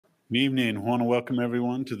Good evening. I want to welcome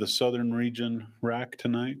everyone to the Southern Region RAC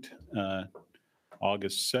tonight,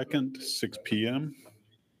 August 2nd, 6 p.m.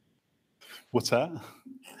 What's that?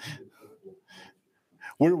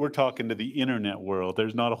 We're talking to the internet world.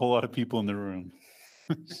 There's not a whole lot of people in the room.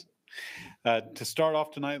 To start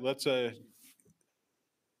off tonight, let's, if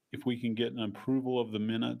we can get an approval of the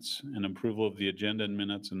minutes and approval of the agenda and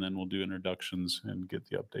minutes, and then we'll do introductions and get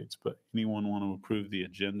the updates. But anyone want to approve the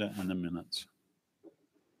agenda and the minutes?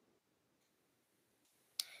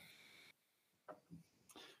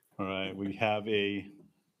 All right, we have a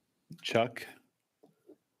Chuck.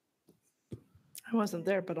 I wasn't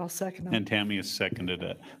there, but I'll second it. And Tammy has seconded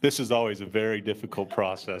it. This is always a very difficult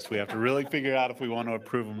process. We have to really figure out if we want to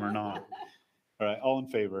approve them or not. All right, all in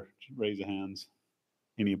favor, raise your hands.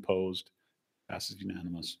 Any opposed? Passes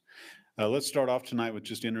unanimous. Let's start off tonight with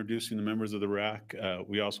just introducing the members of the RAC.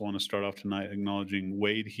 We also want to start off tonight acknowledging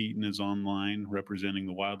Wade Heaton is online representing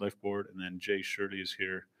the Wildlife Board, and then Jay Shirley is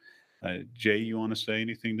here. Jay, you want to say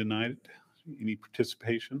anything tonight? Any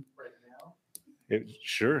participation? Right now?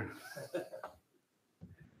 Sure.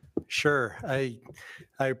 Sure. I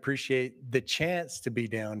appreciate the chance to be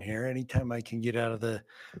down here. Anytime I can get out of the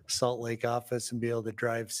Salt Lake office and be able to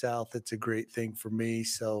drive south, it's a great thing for me.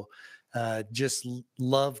 So just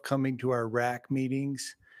love coming to our RAC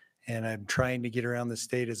meetings, and I'm trying to get around the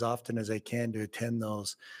state as often as I can to attend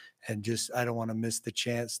those. And just, I don't want to miss the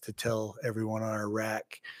chance to tell everyone on our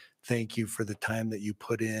RAC, thank you for the time that you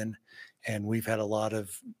put in. And we've had a lot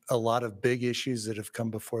of big issues that have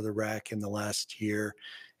come before the RAC in the last year.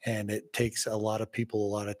 And it takes a lot of people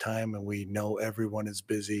a lot of time, and we know everyone is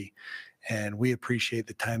busy. And we appreciate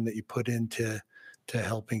the time that you put into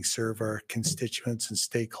helping serve our constituents and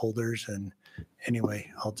stakeholders. And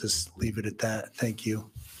anyway, I'll just leave it at that. Thank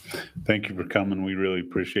you. Thank you for coming. We really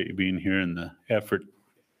appreciate you being here and the effort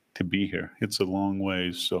to be here. It's a long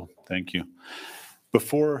ways, so thank you.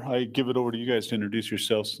 Before I give it over to you guys to introduce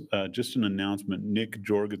yourselves, just an announcement. Nick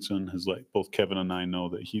Jorgensen has let both Kevin and I know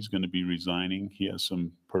that he's going to be resigning. He has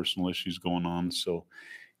some personal issues going on, so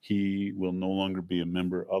he will no longer be a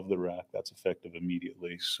member of the RAC. That's effective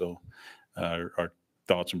immediately. So our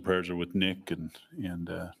thoughts and prayers are with Nick, and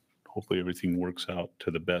hopefully everything works out to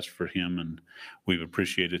the best for him. And we've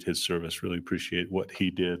appreciated his service, really appreciate what he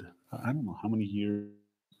did. I don't know how many years,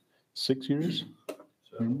 6 years?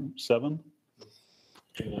 7?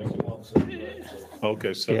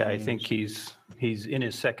 Okay, so yeah, I think he's in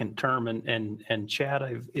his second term, and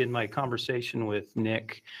Chad, in my conversation with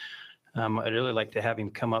Nick, I'd really like to have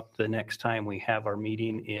him come up the next time we have our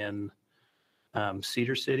meeting in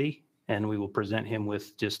Cedar City, and we will present him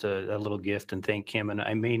with just a little gift and thank him. And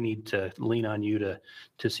I may need to lean on you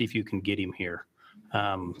to see if you can get him here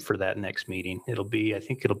for that next meeting. I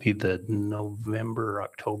think it'll be the November,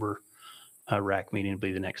 October RAC meeting. Will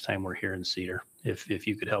be the next time we're here in Cedar. If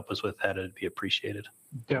you could help us with that, it'd be appreciated.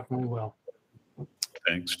 Definitely will.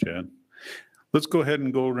 Thanks, Chad. Let's go ahead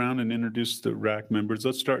and go around and introduce the RAC members.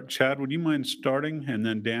 Let's start. Chad, would you mind starting? And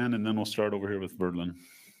then Dan, and then we'll start over here with Verlin.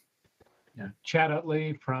 Yeah. Chad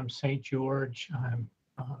Utley from St. George. I'm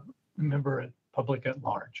a member at Public at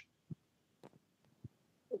Large.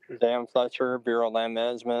 Dan Fletcher, Bureau of Land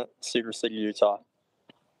Management, Cedar City, Utah.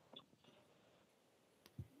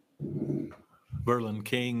 Verlin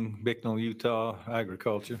King, Bicknell, Utah,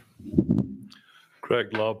 Agriculture.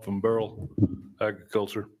 Craig Lobb from Burrell,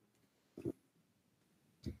 Agriculture.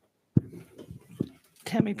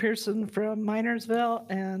 Tammy Pearson from Minersville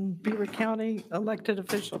and Beaver County, elected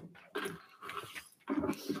official.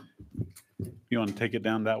 You want to take it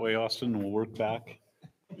down that way, Austin, and we'll work back?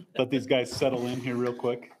 Let these guys settle in here real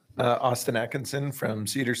quick. Austin Atkinson from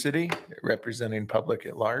Cedar City, representing Public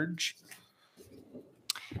at Large.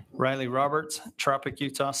 Riley Roberts, Tropic,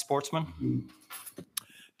 Utah, sportsman.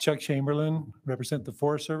 Chuck Chamberlain, represent the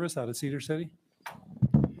Forest Service out of Cedar City.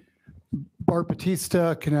 Bart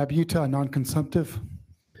Batista, Kanab, Utah, non-consumptive.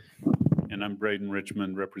 And I'm Braden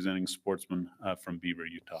Richmond, representing sportsman from Beaver,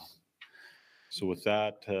 Utah. So with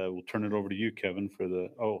that, we'll turn it over to you, Kevin, for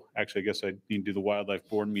actually, I guess I need to do the Wildlife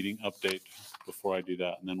Board meeting update before I do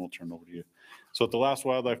that, and then we'll turn it over to you. So at the last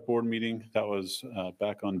Wildlife Board meeting, that was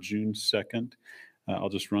back on June 2nd. I'll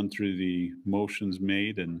just run through the motions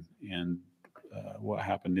made and what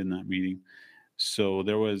happened in that meeting. So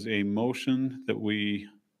there was a motion that we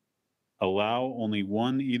allow only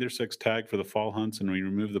one either sex tag for the fall hunts, and we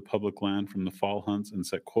remove the public land from the fall hunts and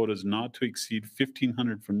set quotas not to exceed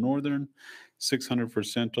 1,500 for northern, 600 for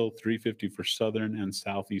central, 350 for southern, and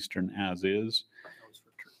southeastern as is.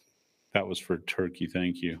 That was for turkey.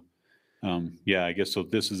 Thank you. Yeah, I guess so.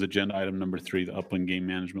 This is agenda item number 3, the upland game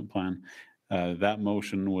management plan. That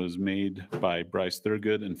motion was made by Bryce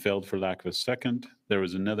Thurgood and failed for lack of a second. There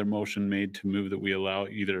was another motion made to move that we allow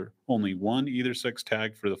only one either sex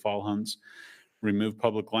tag for the fall hunts, remove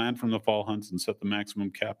public land from the fall hunts, and set the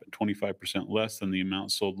maximum cap at 25% less than the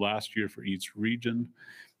amount sold last year for each region.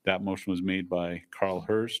 That motion was made by Carl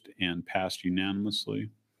Hurst and passed unanimously.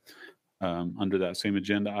 Under that same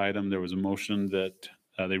agenda item, there was a motion that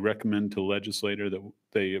they recommend to the legislator that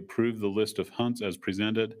they approve the list of hunts as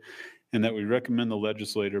presented, and that we recommend the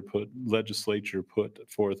legislature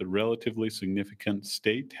put forth a relatively significant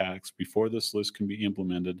state tax before this list can be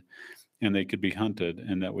implemented and they could be hunted,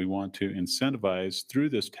 and that we want to incentivize through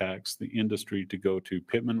this tax the industry to go to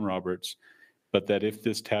Pittman-Roberts, but that if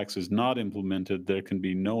this tax is not implemented, there can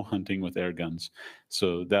be no hunting with air guns.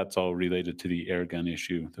 So that's all related to the air gun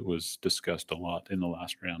issue that was discussed a lot in the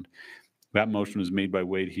last round. That motion was made by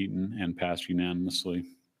Wade Heaton and passed unanimously.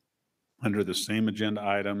 Under the same agenda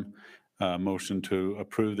item, motion to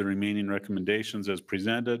approve the remaining recommendations as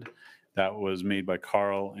presented. That was made by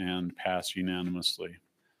Carl and passed unanimously.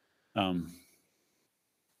 There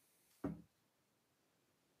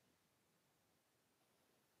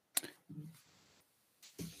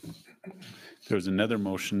was another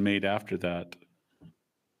motion made after that.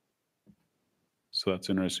 So that's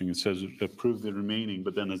interesting. It says approve the remaining,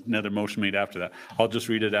 but then another motion made after that. I'll just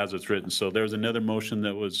read it as it's written. So there's another motion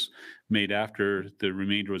that was made after the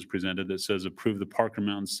remainder was presented that says approve the Parker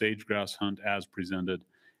Mountain sage-grouse hunt as presented,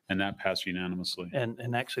 and that passed unanimously.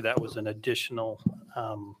 And actually, that was an additional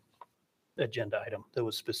agenda item that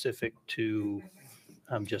was specific to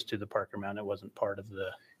just to the Parker Mountain. It wasn't part of the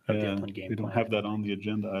upland game We don't plan. have that on the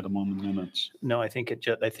agenda item on the minutes. No, I think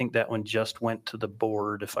I think that one just went to the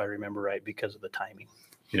board, if I remember right, because of the timing.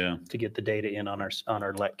 Yeah. To get the data in on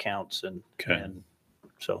our let counts and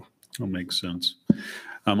so. That makes sense.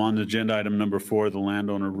 On agenda item number 4, the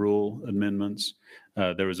landowner rule amendments.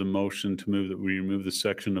 There was a motion to move that we remove the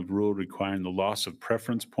section of rule requiring the loss of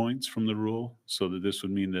preference points from the rule, so that this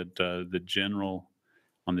would mean that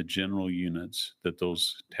on the general units, that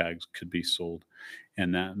those tags could be sold.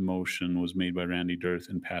 And that motion was made by Randy Dirth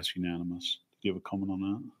and passed unanimous. Do you have a comment on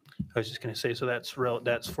that? I was just going to say, so that's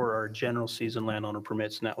for our general season landowner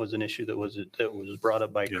permits, and that was an issue that was brought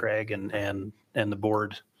up by Craig and the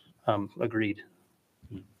board agreed.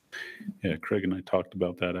 Yeah, Craig and I talked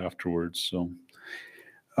about that afterwards. So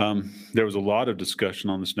there was a lot of discussion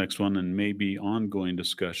on this next one and maybe ongoing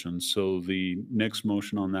discussion. So the next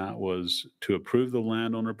motion on that was to approve the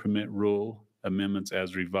landowner permit rule amendments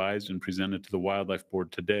as revised and presented to the Wildlife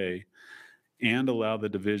Board today, and allow the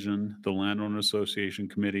division, the Landowner Association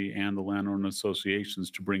Committee, and the Landowner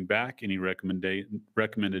Associations to bring back any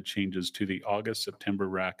recommended changes to the August, September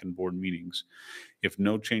RAC and board meetings. If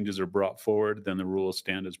no changes are brought forward, then the rule will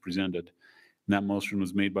stand as presented. And that motion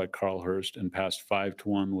was made by Carl Hurst and passed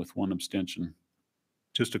 5-1 with 1 abstention.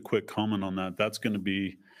 Just a quick comment on that. That's going to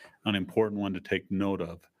be an important one to take note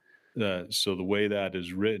of. So the way that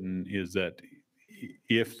is written is that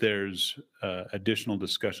if there's additional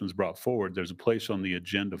discussions brought forward, there's a place on the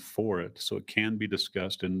agenda for it. So it can be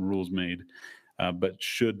discussed and rules made. But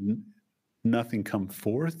should nothing come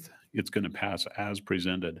forth, it's going to pass as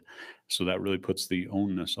presented. So that really puts the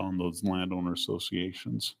onus on those landowner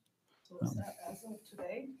associations. So is that as of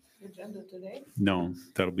today, the agenda today? No,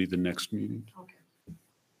 that'll be the next meeting. Okay.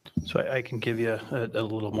 So I can give you a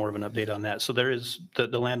little more of an update on that. So there is, the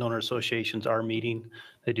landowner associations are meeting.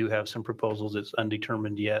 They do have some proposals. It's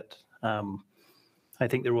undetermined yet. I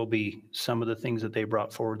think there will be some of the things that they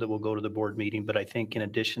brought forward that will go to the board meeting, but I think in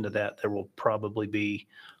addition to that, there will probably be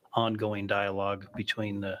ongoing dialogue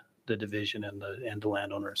between the division and the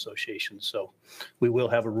landowner association. So we will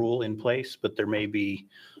have a rule in place, but there may be,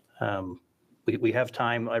 we have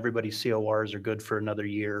time. Everybody's CORs are good for another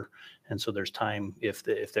year. And so there's time if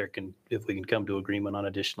we can come to agreement on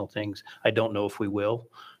additional things. I don't know if we will.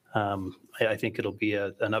 I think it'll be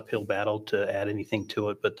an uphill battle to add anything to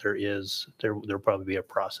it, but there'll probably be a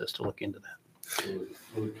process to look into that.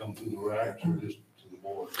 Will it come to the RAC or just to the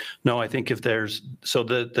board? No, I think if there's, so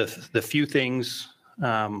the few things,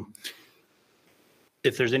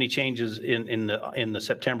 if there's any changes in the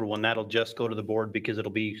September one, that'll just go to the board because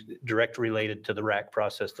it'll be direct related to the RAC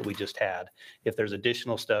process that we just had. If there's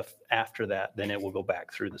additional stuff after that, then it will go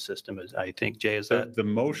back through the system. I think, Jay, is that? The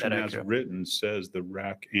motion that as accurate? written says the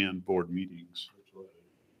RAC and board meetings.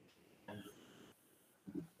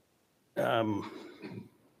 Well,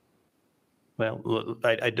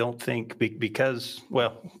 I don't think because,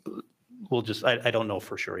 well, we'll just, I don't know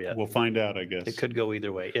for sure yet. We'll find out, I guess. It could go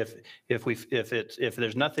either way. If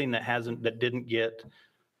there's nothing that didn't get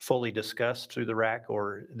fully discussed through the RAC,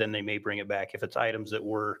 or then they may bring it back. If it's items that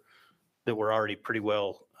were that were already pretty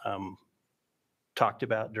well talked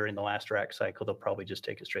about during the last RAC cycle, they'll probably just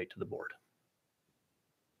take it straight to the board.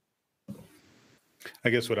 I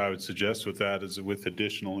guess what I would suggest with that is with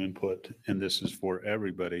additional input, and this is for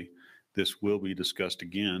everybody, this will be discussed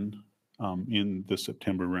again in the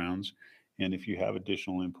September rounds. And if you have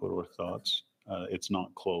additional input or thoughts, it's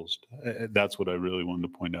not closed. That's what I really wanted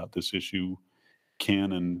to point out. This issue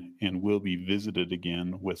can and will be visited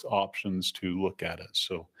again with options to look at it.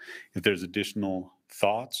 So if there's additional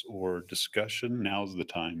thoughts or discussion, now's the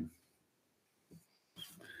time.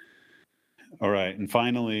 All right. And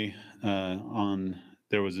finally,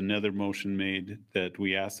 there was another motion made that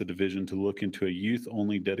we asked the division to look into a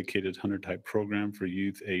youth-only dedicated hunter-type program for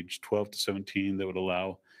youth aged 12 to 17 that would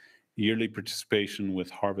allow yearly participation with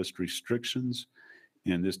harvest restrictions,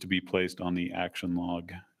 and this to be placed on the action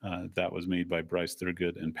log. That was made by Bryce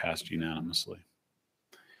Thurgood and passed unanimously.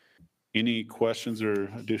 Any questions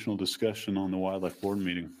or additional discussion on the Wildlife Board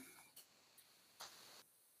meeting?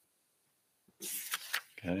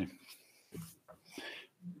 Okay.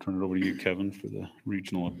 Turn it over to you, Kevin, for the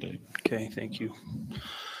regional update. Okay, thank you.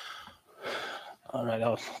 All right,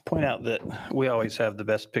 I'll point out that we always have the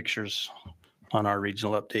best pictures on our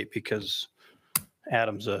regional update because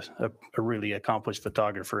Adam's a really accomplished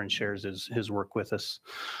photographer and shares his work with us,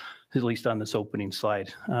 at least on this opening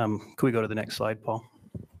slide. Can we go to the next slide, Paul?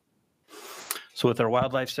 So with our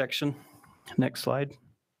wildlife section, next slide.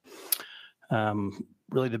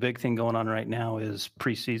 Really the big thing going on right now is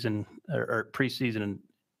preseason and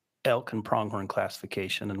elk and pronghorn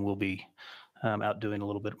classification, and we'll be out doing a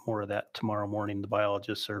little bit more of that tomorrow morning. The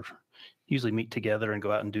biologists usually meet together and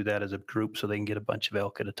go out and do that as a group so they can get a bunch of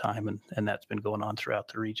elk at a time, and that's been going on throughout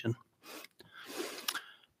the region.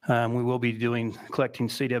 We will be collecting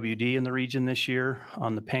CWD in the region this year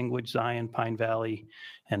on the Panguitch, Zion, Pine Valley,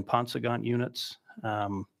 and Paunsaugunt units.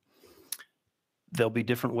 There'll be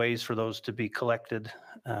different ways for those to be collected,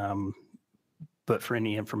 but for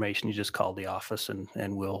any information, you just call the office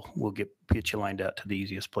and we'll get you lined out to the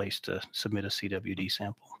easiest place to submit a CWD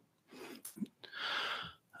sample.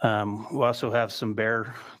 We also have some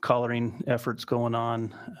bear collaring efforts going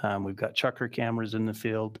on. We've got chukar cameras in the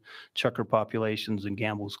field. Chukar populations and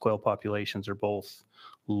Gambel's quail populations are both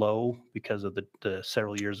low because of the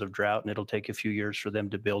several years of drought, and it'll take a few years for them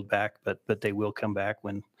to build back, but they will come back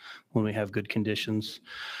when we have good conditions.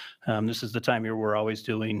 This is the time of year we're always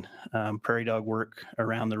doing prairie dog work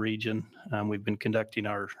around the region. We've been conducting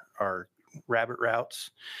our rabbit routes.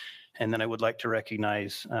 And then I would like to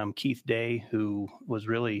recognize Keith Day, who was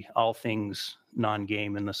really all things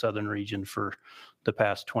non-game in the southern region for the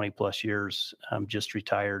past 20 plus years, just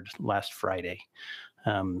retired last Friday.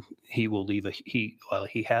 He will leave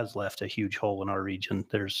he has left a huge hole in our region.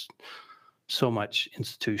 There's so much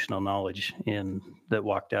institutional knowledge that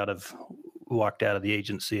walked out of the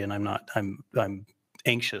agency, and I'm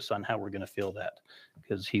anxious on how we're going to fill that,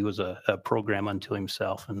 because he was a program unto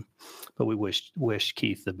himself, but we wish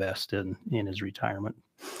Keith the best in his retirement.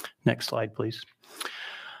 Next slide, please.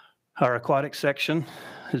 Our aquatic section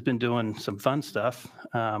has been doing some fun stuff.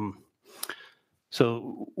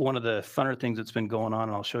 So one of the funner things that's been going on,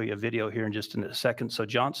 and I'll show you a video here in just a second. So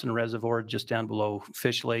Johnson Reservoir, just down below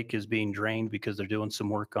Fish Lake, is being drained because they're doing some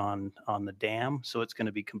work on the dam. So it's going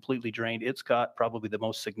to be completely drained. It's got probably the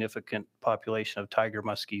most significant population of tiger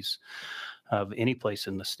muskies of any place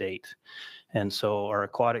in the state. And so our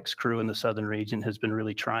aquatics crew in the southern region has been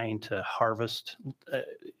really trying to harvest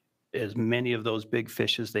as many of those big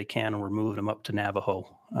fish as they can, and we're moving them up to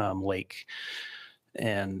Navajo Lake.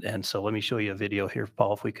 And so let me show you a video here,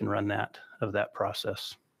 Paul, if we can run that of that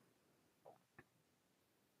process.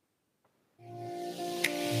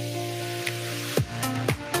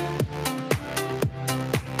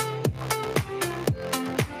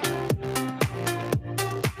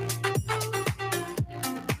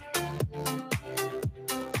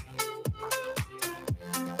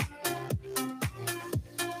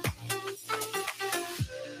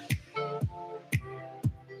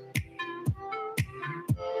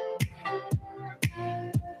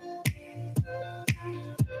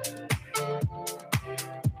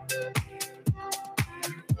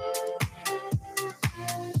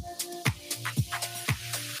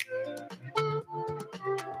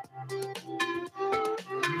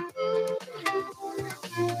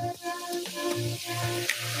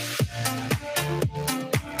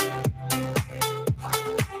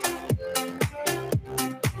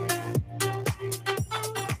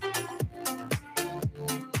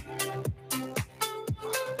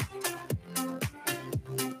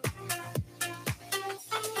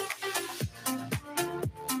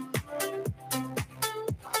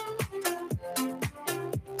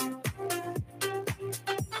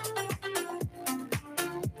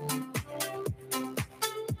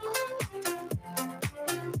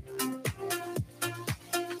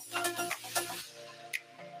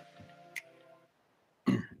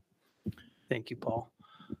 Thank you, Paul.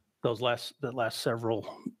 The last several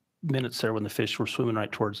minutes there when the fish were swimming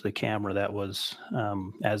right towards the camera, that was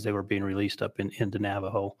as they were being released up into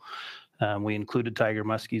Navajo. We included tiger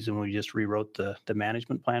muskies, and we just rewrote the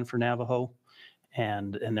management plan for Navajo.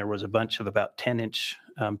 And there was a bunch of about 10-inch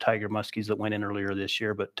tiger muskies that went in earlier this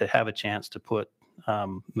year, but to have a chance to put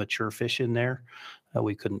mature fish in there,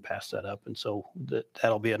 we couldn't pass that up. And so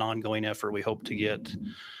that'll be an ongoing effort. We hope to get,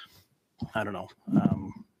 I don't know,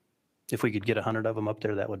 if we could get 100 of them up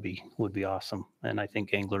there, that would be awesome. And I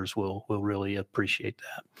think anglers will really appreciate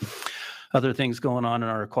that. Other things going on in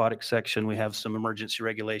our aquatic section, we have some emergency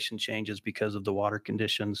regulation changes because of the water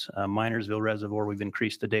conditions. Minersville Reservoir, we've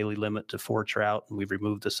increased the daily limit to 4 trout, and we've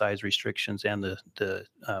removed the size restrictions and the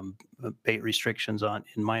bait restrictions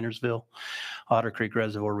in Minersville. Otter Creek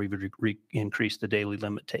Reservoir, we've increased the daily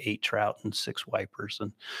limit to 8 trout and 6 wipers,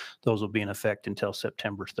 and those will be in effect until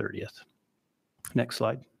September 30th. Next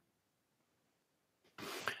slide.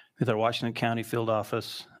 With our Washington County field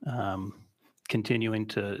office, continuing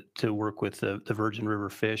to work with the Virgin River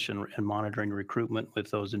fish and monitoring recruitment with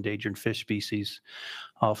those endangered fish species.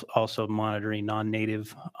 Also monitoring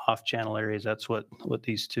non-native off-channel areas. That's what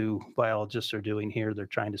these 2 biologists are doing here. They're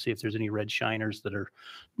trying to see if there's any red shiners that are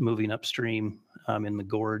moving upstream in the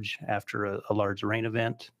gorge after a large rain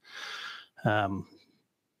event. The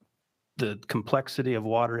complexity of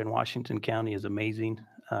water in Washington County is amazing.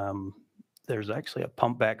 There's actually a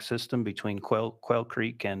pump back system between Quail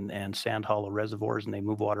Creek and Sand Hollow reservoirs, and they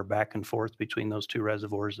move water back and forth between those 2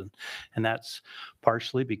 reservoirs. And that's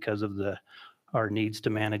partially because of our needs to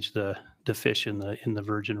manage the fish in the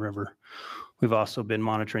Virgin River. We've also been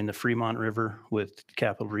monitoring the Fremont River with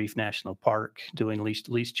Capitol Reef National Park, doing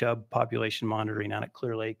least chub population monitoring out at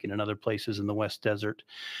Clear Lake and in other places in the West Desert.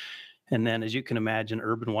 And then, as you can imagine,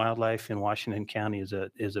 urban wildlife in Washington County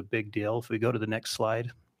is a big deal. If we go to the next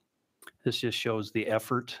slide. This just shows the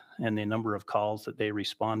effort and the number of calls that they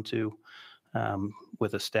respond to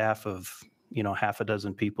with a staff of, half a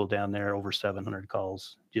dozen people down there, over 700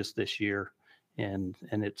 calls just this year. And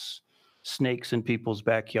it's snakes in people's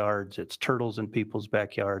backyards, it's turtles in people's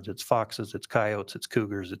backyards, it's foxes, it's coyotes, it's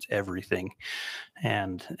cougars, it's everything.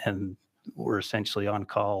 And we're essentially on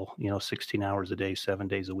call, 16 hours a day, 7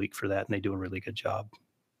 days a week for that. And they do a really good job.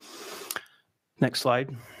 Next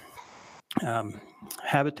slide.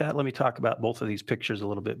 Habitat. Let me talk about both of these pictures a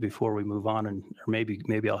little bit before we move on, or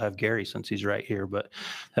maybe I'll have Gary since he's right here. But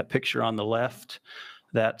that picture on the left,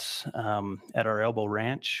 that's at our Elbow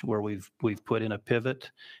Ranch where we've put in a pivot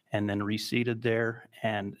and then reseeded there,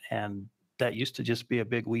 and that used to just be a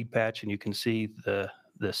big weed patch, and you can see the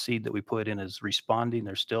seed that we put in is responding.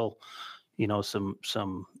 There's still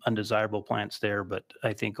some undesirable plants there, but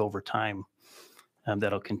I think over time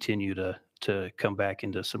that'll continue to come back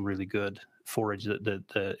into some really good forage.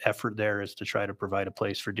 The effort there is to try to provide a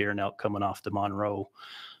place for deer and elk coming off the Monroe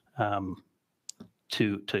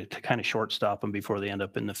to kind of short stop them before they end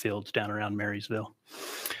up in the fields down around Marysville.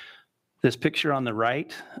 This picture on the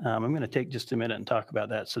right, I'm going to take just a minute and talk about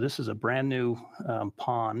that. So this is a brand new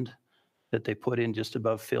pond that they put in just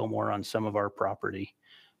above Fillmore on some of our property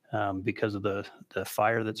because of the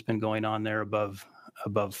fire that's been going on there above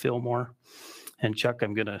Fillmore. And Chuck,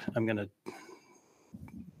 I'm gonna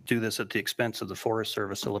do this at the expense of the Forest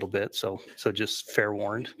Service a little bit, so just fair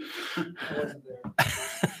warned.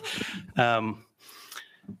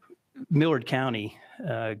 Millard County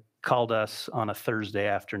called us on a Thursday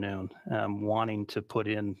afternoon, wanting to put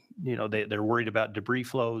in. They're worried about debris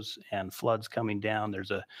flows and floods coming down.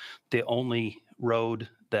 There's the only road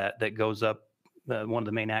that goes up, one of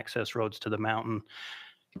the main access roads to the mountain.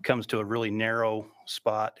 It comes to a really narrow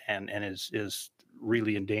spot and is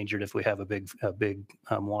really endangered if we have a big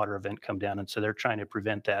water event come down. And so they're trying to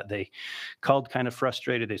prevent that. They called kind of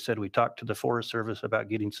frustrated. They said, we talked to the Forest Service about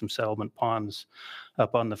getting some settlement ponds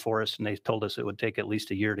up on the forest, and they told us it would take at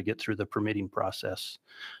least a year to get through the permitting process.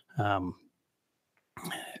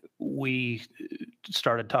 We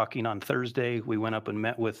started talking on Thursday. We went up and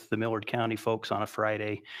met with the Millard County folks on a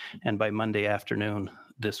Friday, and by Monday afternoon,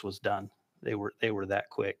 this was done. They were that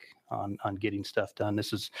quick on getting stuff done.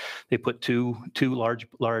 They put two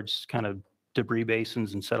large kind of debris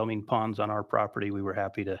basins and settling ponds on our property. We were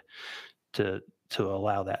happy to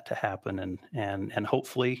allow that to happen, and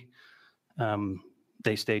hopefully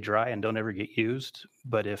they stay dry and don't ever get used.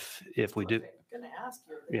 But if we do, I'm gonna ask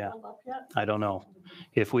you, are they held up yet? I don't know.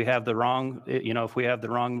 If we have the wrong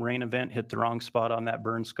rain event, hit the wrong spot on that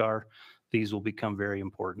burn scar, these will become very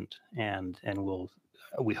important, and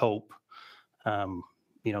we hope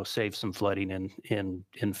save some flooding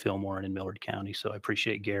in Fillmore and in Millard County. So I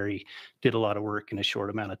appreciate Gary did a lot of work in a short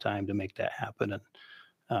amount of time to make that happen.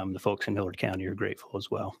 the folks in Millard County are grateful as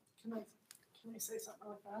well. Can I say something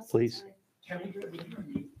really fast? Please. Sorry. Can we do it?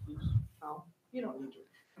 Oh, you don't need to.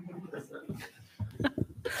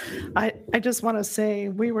 I just want to say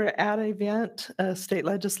we were at an event, a state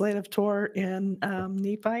legislative tour in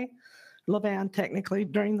Nephi, Levan technically,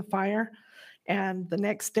 during the fire. And the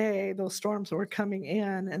next day, those storms were coming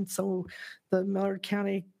in. And so the Millard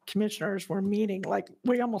County commissioners were meeting, like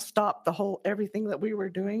we almost stopped everything that we were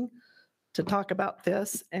doing to talk about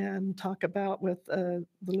this and talk about with the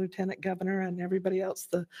lieutenant governor and everybody else,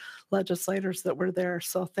 the legislators that were there.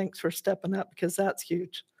 So thanks for stepping up because that's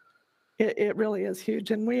huge. It really is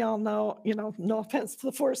huge. And we all know, no offense to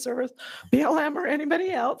the Forest Service, BLM or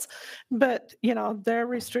anybody else, but, they're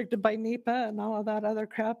restricted by NEPA and all of that other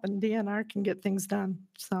crap, and DNR can get things done.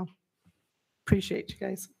 So appreciate you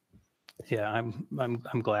guys. Yeah,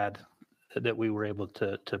 I'm glad that we were able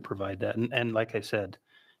to provide that. And like I said,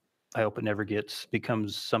 I hope it never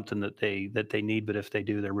becomes something that they need, but if they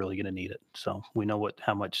do, they're really going to need it. So we know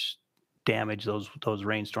how much damage those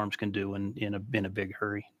rainstorms can do in a big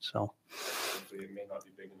hurry. So It may not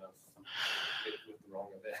be big enough with the wrong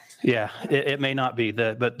event. yeah, it may not be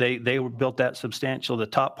but they were built that substantial. The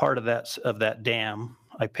top part of that dam,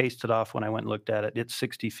 I pasted off when I went and looked at it. It's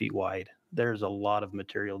 60 feet wide. There's a lot of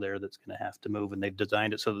material there that's going to have to move, and they've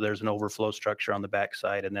designed it so that there's an overflow structure on the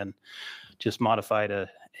backside, and then just modified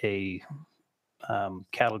a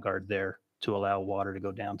cattle guard there to allow water to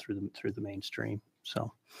go down through the main stream.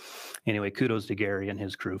 So anyway, kudos to Gary and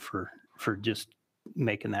his crew for just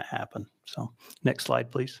making that happen. So next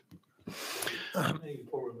slide, please. Before we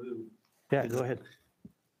move, Yeah, go ahead.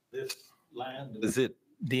 this land. Is it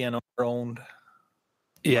DNR owned?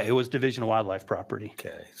 Yeah, it was Division of Wildlife property.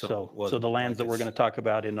 Okay. So the lands that we're going to talk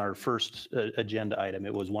about in our first agenda item,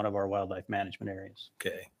 it was one of our wildlife management areas.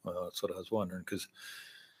 Okay, well, that's what I was wondering, because,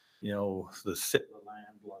 the sit land,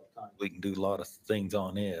 a lot of times we can do a lot of things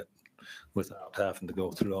on it without having to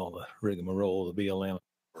go through all the rigmarole of the BLM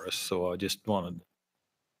for us. So I just wanted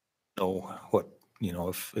to know what,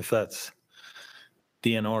 if that's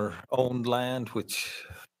DNR owned land, which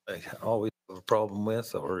I always have a problem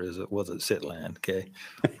with, or was it sit land? Okay.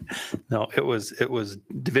 No, it was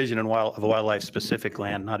Division of Wildlife specific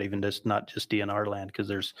land, not just DNR land, because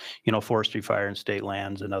there's, forestry, fire, and state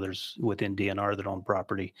lands and others within DNR that own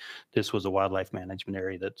property. This was a wildlife management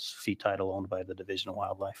area that's fee title owned by the Division of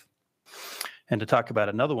Wildlife. And to talk about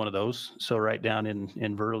another one of those, so right down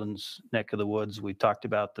in Verlin's neck of the woods, we talked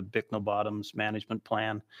about the Bicknell Bottoms management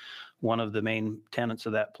plan. One of the main tenets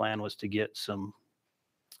of that plan was to get some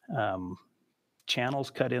channels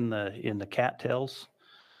cut in the cattails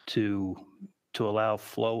to allow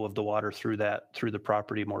flow of the water through the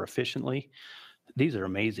property more efficiently. These are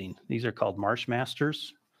amazing. These are called Marsh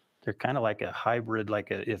Masters. They're kind of like a hybrid,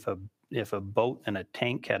 if a boat and a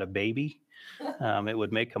tank had a baby, it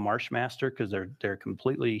would make a Marsh Master, because they're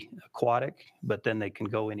completely aquatic, but then they can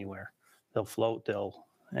go anywhere. They'll float.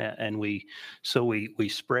 And we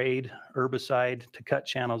sprayed herbicide to cut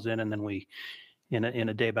channels in, and then we in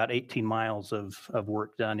a day, about 18 miles of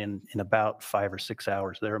work done in about 5 or 6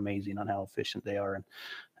 hours. They're amazing on how efficient they are.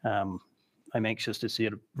 And I'm anxious to see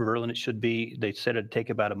it. Verlin, it should be, they said it'd take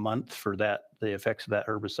about a month for the effects of that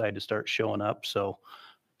herbicide to start showing up. So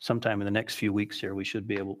sometime in the next few weeks here, we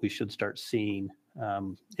should start seeing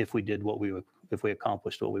if we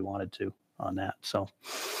accomplished what we wanted to on that. So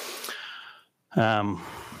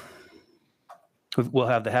we'll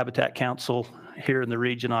have the Habitat Council here in the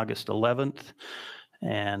region August 11th,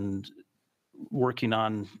 and working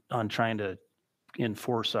on trying to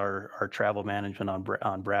enforce our travel management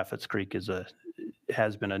on Braffett's Creek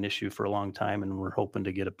has been an issue for a long time, and we're hoping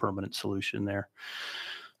to get a permanent solution there.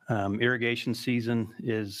 Irrigation season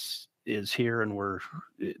is here, and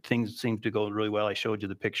things seem to go really well. I showed you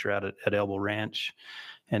the picture out at Elbow Ranch,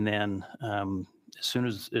 and then as soon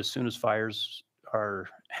as fires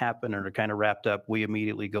happen or are kind of wrapped up, we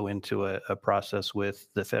immediately go into a process with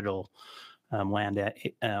the federal land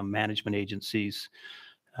management agencies.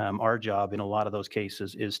 Our job in a lot of those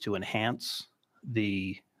cases is to enhance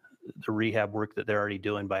the rehab work that they're already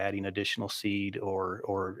doing by adding additional seed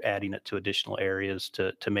or adding it to additional areas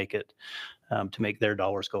to make their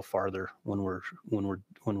dollars go farther when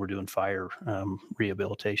we're doing fire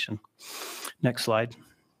rehabilitation. Next slide.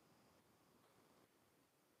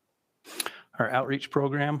 Our outreach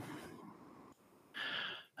program.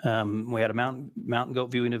 We had a mountain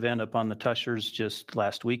goat viewing event up on the Tushers just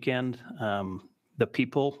last weekend. The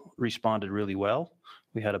people responded really well.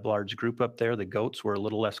 We had a large group up there. The goats were a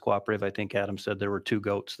little less cooperative. I think Adam said there were 2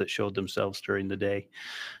 goats that showed themselves during the day.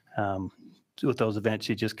 With those events,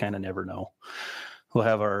 you just kind of never know. We'll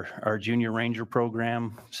have our junior ranger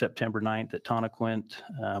program September 9th at Tonnequint.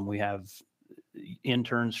 We have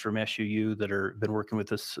interns from SUU that are been working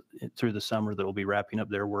with us through the summer that will be wrapping up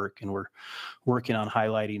their work, and we're working on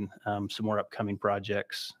highlighting some more upcoming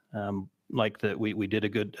projects. Like that, we did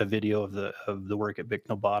a video of the work at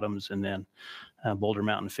Bicknell Bottoms, and then Boulder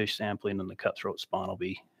Mountain fish sampling and the cutthroat spawn will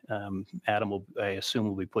be. Adam will, I assume,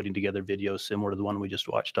 will be putting together videos similar to the one we just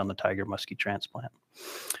watched on the tiger muskie transplant.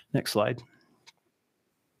 Next slide.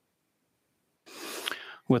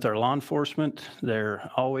 With our law enforcement, they're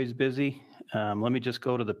always busy. Let me just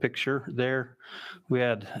go to the picture there. We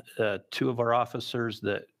had 2 of our officers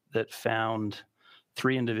that found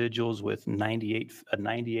 3 individuals with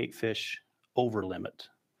 98 fish over limit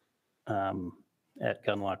at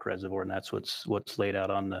Gunlock Reservoir, and that's what's laid out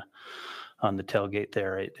on the tailgate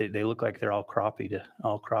there. They look like they're all crappie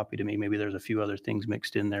to me. Maybe there's a few other things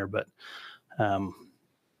mixed in there, but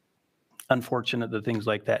unfortunate that things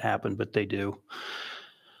like that happen, but they do.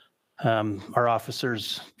 Our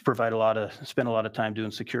officers spend a lot of time doing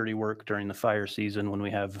security work during the fire season when we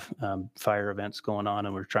have fire events going on,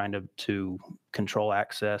 and we're trying to control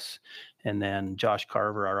access. And then Josh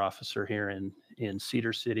Carver, our officer here in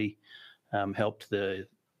Cedar City, helped the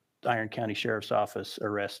Iron County Sheriff's Office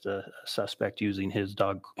arrest a suspect using his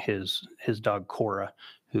dog Cora,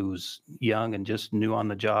 who's young and just new on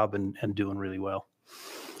the job and doing really well.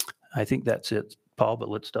 I think that's it, Paul, but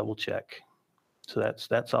let's double check. So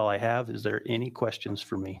that's all I have. Is there any questions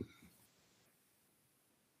for me?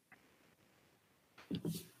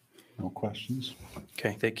 No questions?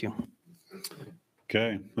 Okay, thank you.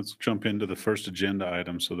 Okay, let's jump into the first agenda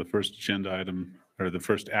item. So the first agenda item, or the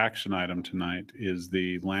first action item tonight, is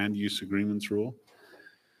the land use agreements rule.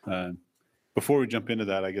 Before we jump into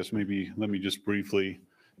that, I guess maybe let me just briefly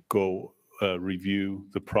go review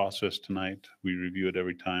the process tonight. We review it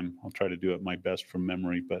every time. I'll try to do it my best from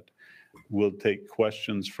memory, but we'll take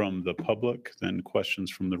questions from the public, then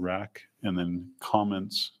questions from the RAC, and then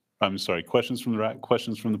questions from the RAC,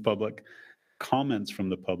 questions from the public, comments from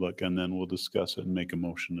the public, and then we'll discuss it and make a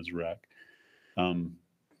motion as RAC. And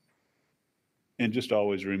just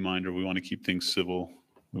always a reminder, we want to keep things civil.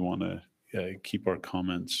 We want to keep our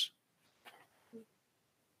comments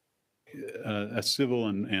civil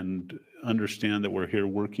and understand that we're here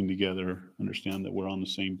working together, understand that we're on the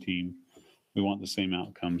same team. We want the same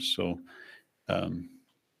outcomes. So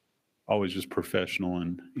always just professional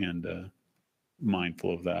and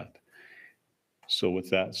mindful of that. So with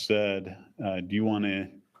that said, do you want to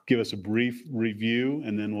give us a brief review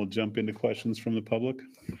and then we'll jump into questions from the public?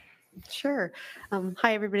 Sure.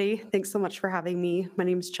 Hi, everybody. Thanks so much for having me. My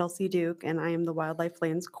name is Chelsea Duke, and I am the Wildlife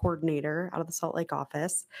Lands Coordinator out of the Salt Lake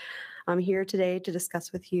office. I'm here today to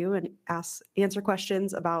discuss with you and answer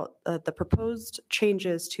questions about the proposed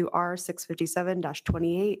changes to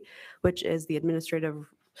R657-28, which is the Administrative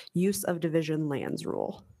Use of Division Lands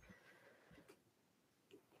Rule.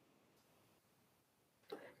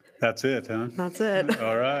 That's it, huh? That's it.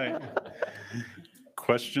 All right.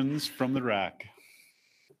 Questions from the RAC.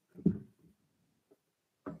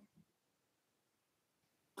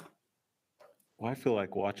 Well, I feel like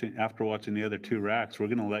after watching the other 2 racks, we're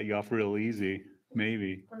going to let you off real easy,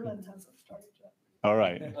 maybe. Berlin hasn't started yet. All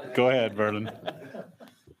right, go ahead, Berlin.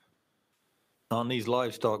 On these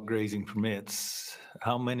livestock grazing permits,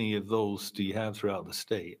 how many of those do you have throughout the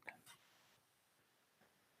state?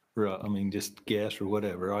 I mean, just guess or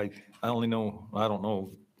whatever. I don't know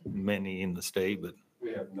many in the state, but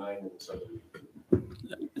We have 9 in the southern.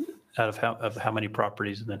 Out of how many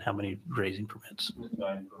properties and then how many grazing permits?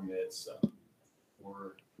 9 permits,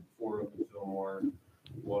 4 up in Fillmore,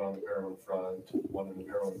 1 on the Barrow Front, 1 in the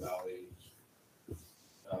Barrow Valley,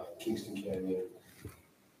 Kingston Canyon.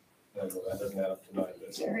 That doesn't add up tonight.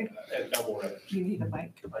 That's Jerry. Double red. You need a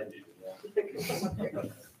mic. I do, yeah.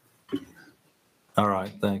 all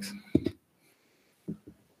right, thanks.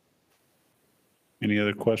 Any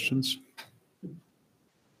other questions?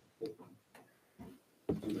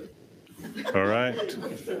 All right.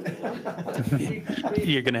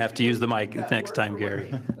 You're going to have to use the mic next time,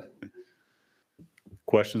 Gary.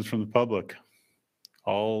 Questions from the public?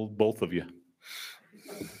 Both of you.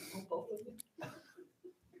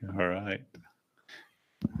 All right.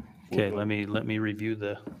 Okay, let me review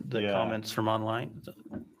the Yeah. comments from online,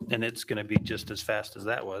 and it's going to be just as fast as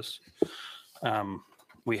that was.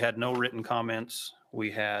 We had no written comments.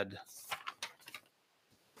 We had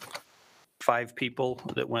 5 people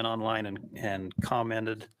that went online and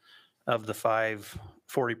commented. Of the 5,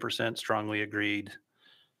 40% strongly agreed.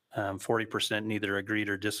 40% neither agreed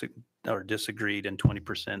or disagreed, and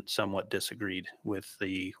 20% somewhat disagreed with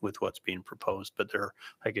what's being proposed. But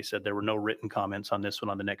like I said, there were no written comments on this one.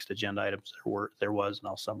 On the next agenda items, there was, and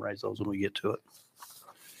I'll summarize those when we get to it.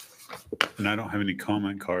 And I don't have any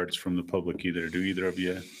comment cards from the public either. Do either of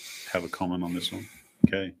you have a comment on this one?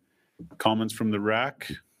 Okay. Comments from the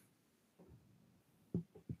RAC?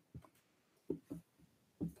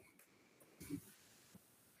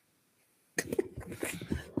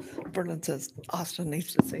 Vernon says Austin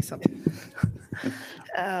needs to say something.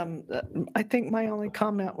 I think my only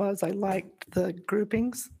comment was I liked the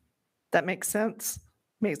groupings. That makes sense.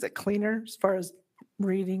 Makes it cleaner as far as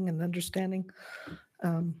reading and understanding.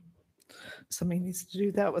 Somebody needs to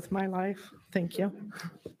do that with my life. Thank you.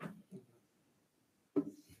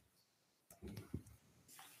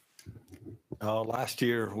 Last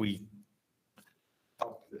year, we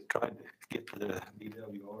tried to get the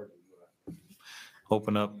DWR to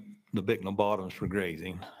open up the Bicknell bottoms for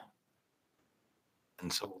grazing.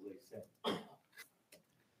 And so they sent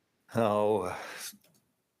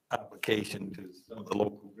application to some of the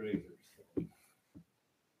local grazers. And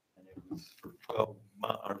it was for 12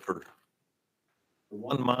 months, or for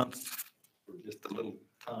 1 month, for just a little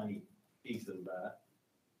tiny piece of that,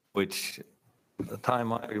 which the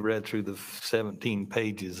time I read through the 17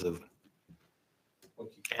 pages of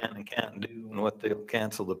what you can and can't do and what they'll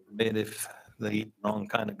cancel the permit if they eat the wrong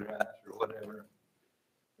kind of grass or whatever,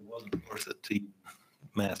 it wasn't worth it to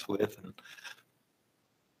mess with.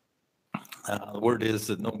 And the word is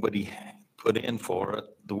that nobody put in for it.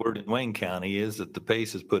 The word in Wayne County is that the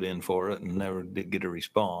PACE has put in for it and never did get a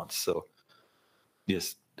response. So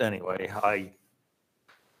just anyway,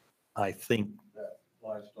 I think that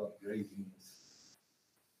livestock grazing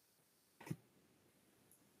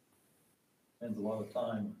spends a lot of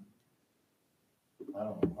time. I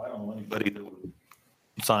don't know anybody that would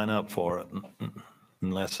sign up for it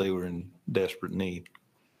unless they were in desperate need.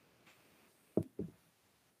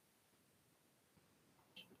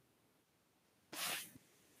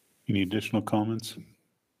 Any additional comments?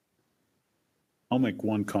 I'll make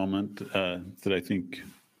one comment that I think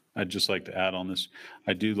I'd just like to add on this.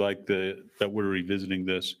 I do like that we're revisiting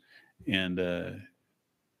this, and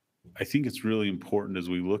I think it's really important as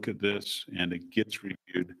we look at this and it gets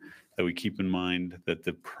reviewed that we keep in mind that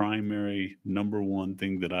the primary number one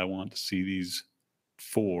thing that I want to see these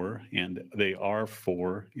for, and they are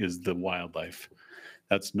for, is the wildlife.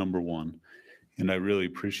 That's number one. And I really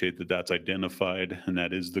appreciate that that's identified and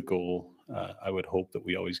that is the goal. I would hope that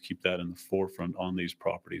we always keep that in the forefront on these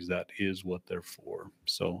properties. That is what they're for.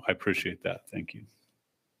 So I appreciate that. Thank you.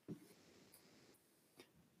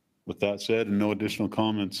 With that said, and no additional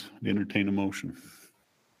comments, entertain a motion.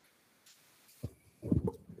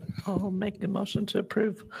 I'll make a motion to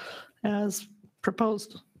approve as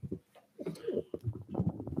proposed.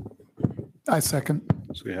 I second.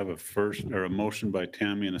 So we have a motion by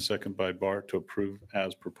Tammy and a second by Bart to approve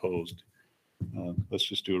as proposed. Let's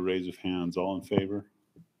just do a raise of hands. All in favor?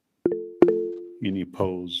 Any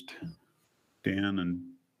opposed?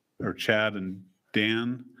 Chad and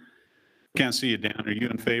Dan? Can't see you, Dan. Are you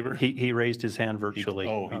in favor? He raised his hand virtually.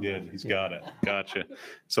 He did. He's got it. Gotcha.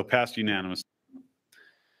 So passed unanimous.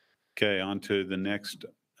 Okay, on to the next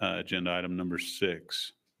agenda item, number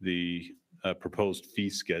 6, the proposed fee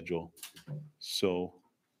schedule. So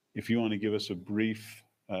if you want to give us a brief,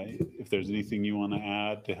 if there's anything you want to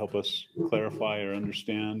add to help us clarify or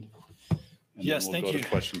understand. And yes, then we'll thank go you. to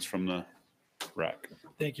questions from the RAC.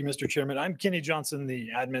 Thank you, Mr. Chairman. I'm Kenny Johnson, the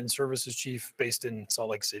Admin Services Chief based in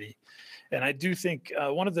Salt Lake City. And I do think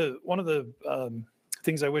one of the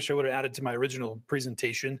things I wish I would have added to my original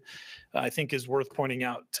presentation, I think is worth pointing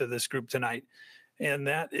out to this group tonight. And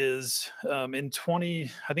that is I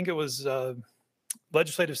think it was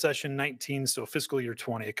legislative session 19, so fiscal year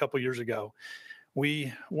 20, a couple years ago,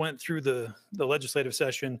 we went through the legislative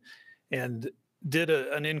session and did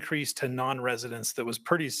an increase to non-residents that was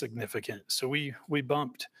pretty significant. So we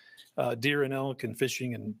bumped deer and elk and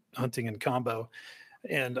fishing and hunting and combo.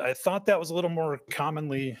 And I thought that was a little more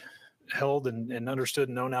commonly held and understood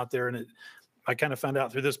and known out there. And I kind of found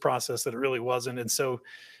out through this process that it really wasn't. And so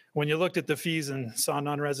when you looked at the fees and saw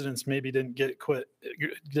non-residents maybe didn't get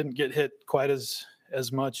hit quite as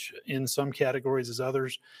much in some categories as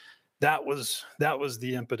others, that was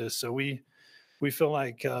the impetus. So we feel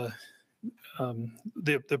like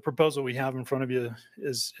the proposal we have in front of you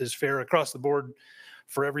is fair across the board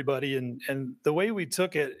for everybody. And the way we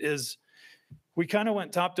took it is we kind of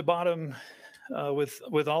went top to bottom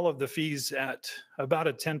with all of the fees at about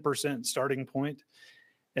a 10% starting point.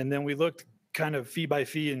 And then we looked kind of fee by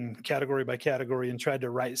fee and category by category and tried to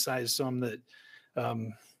right size some that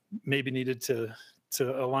maybe needed to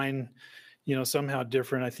align, somehow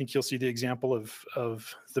different. I think you'll see the example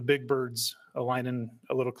of the big birds aligning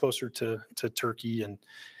a little closer to turkey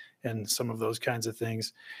and some of those kinds of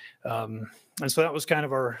things. And so that was kind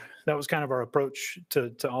of our approach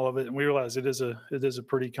to all of it. And we realized it is a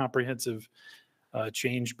pretty comprehensive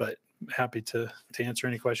change, but happy to answer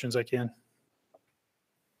any questions I can.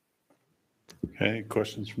 Okay,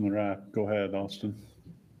 questions from the RAC. Go ahead, Austin.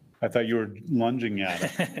 I thought you were lunging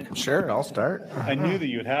at it. Sure, I'll start. I knew that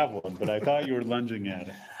you'd have one, but I thought you were lunging at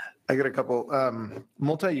it. I got a couple.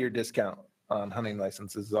 Multi-year discount on hunting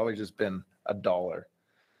licenses has always just been $1.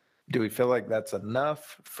 Do we feel like that's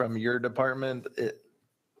enough from your department?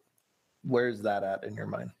 Where's that at in your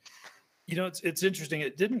mind? It's interesting.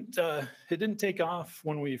 It didn't take off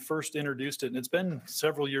when we first introduced it, and it's been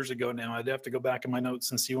several years ago now. I'd have to go back in my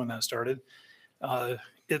notes and see when that started.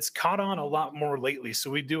 It's caught on a lot more lately, so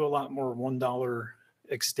we do a lot more $1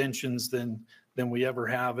 extensions than we ever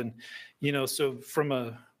have. And so from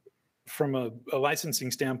a licensing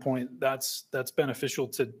standpoint, that's beneficial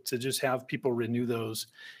to just have people renew those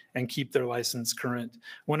and keep their license current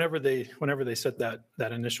whenever they set that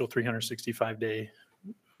initial 365-day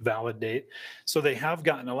valid date. So they have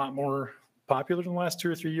gotten a lot more popular in the last 2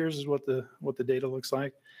 or 3 years, is what the data looks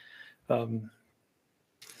like.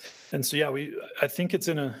 And so, yeah, I think it's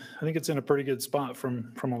in a pretty good spot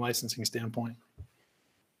from a licensing standpoint.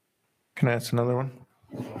 Can I ask another one?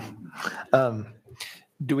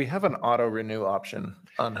 Do we have an auto renew option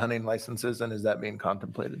on hunting licenses, and is that being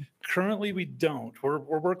contemplated? Currently, we don't. We're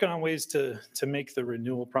working on ways to make the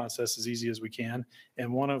renewal process as easy as we can,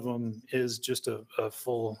 and one of them is just a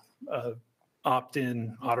full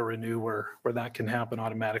opt-in auto renew where that can happen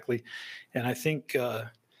automatically. And I think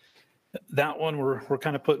that one we're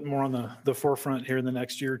kind of putting more on the forefront here in the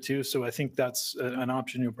next year or two. So I think that's an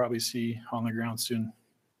option you'll probably see on the ground soon.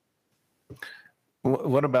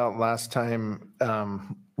 What about last time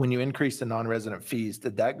when you increased the non-resident fees?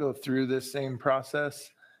 Did that go through this same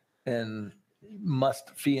process? And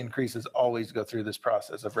must fee increases always go through this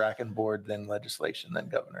process of RAC and board, then legislation, then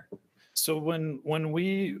governor? So when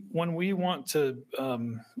we want to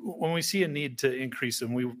when we see a need to increase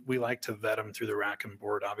them, we like to vet them through the RAC and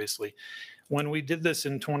board. Obviously, when we did this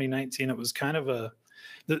in 2019, it was kind of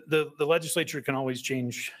the legislature can always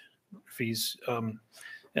change fees,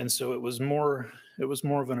 and so it was more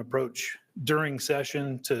of an approach during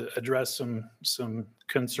session to address some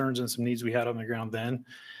concerns and some needs we had on the ground then,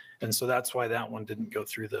 and so that's why that one didn't go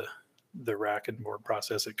through the RAC and board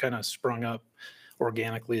process. It kind of sprung up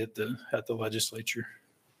organically at the legislature.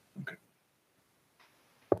 Okay.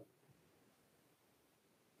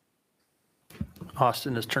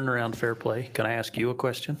 Austin, is turnaround fair play? Can I ask you a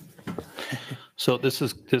question? So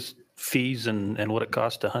this fees and what it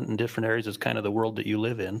costs to hunt in different areas is kind of the world that you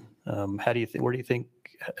live in. How do you think? Where do you think?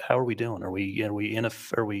 How are we doing? Are we in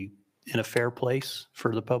a fair place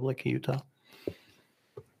for the public in Utah?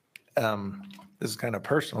 This is kind of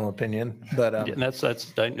personal opinion, but I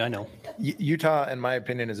know. Utah, in my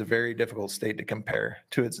opinion, is a very difficult state to compare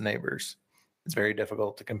to its neighbors. It's very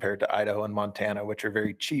difficult to compare to Idaho and Montana, which are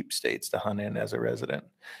very cheap states to hunt in as a resident.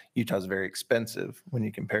 Utah is very expensive when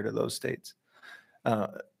you compare to those states.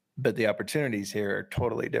 But the opportunities here are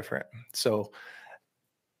totally different. So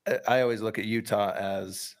I always look at Utah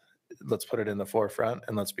as, let's put it in the forefront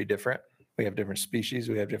and let's be different. We have different species,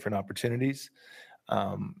 we have different opportunities.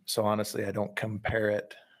 So honestly, I don't compare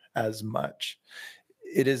it as much.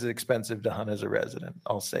 It is expensive to hunt as a resident,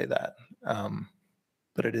 I'll say that.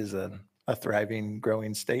 But it is a thriving,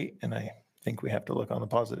 growing state, and I think we have to look on the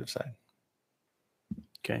positive side.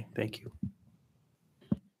 Okay, thank you.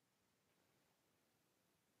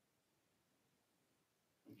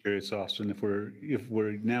 Curious, Austin, if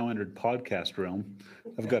we're now entered podcast realm,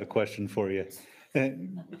 I've got a question for you.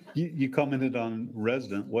 You commented on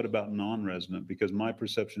resident. What about non-resident? Because my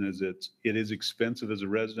perception is it is expensive as a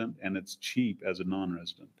resident and it's cheap as a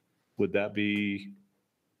non-resident. Would that be?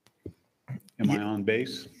 Am I on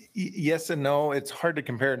base? Yes and no. It's hard to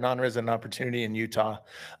compare non-resident opportunity in Utah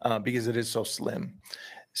because it is so slim.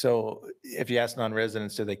 So if you ask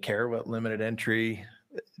non-residents, do they care what limited entry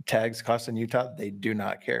tags cost in Utah? They do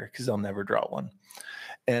not care because they'll never draw one.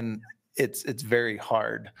 And it's very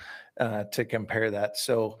hard to compare that.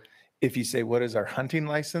 So if you say, what is our hunting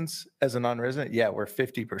license as a non-resident? Yeah, we're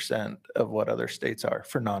 50% of what other states are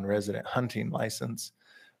for non-resident hunting license.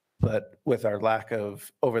 But with our lack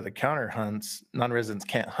of over-the-counter hunts, non-residents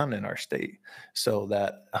can't hunt in our state. So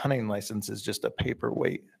that hunting license is just a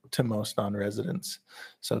paperweight to most non-residents.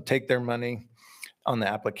 So take their money. On the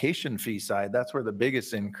application fee side, that's where the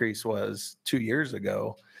biggest increase was 2 years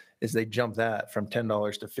ago. is they jumped that from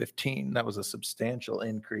 $10 to $15. That was a substantial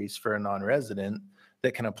increase for a non-resident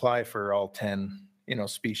that can apply for all 10,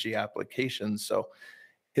 species applications. So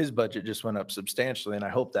his budget just went up substantially, and I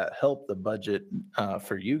hope that helped the budget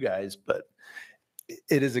for you guys, but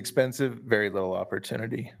it is expensive, very little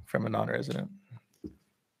opportunity from a non-resident.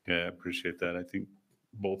 Yeah, I appreciate that. I think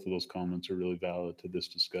both of those comments are really valid to this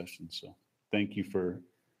discussion. So thank you for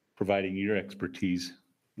providing your expertise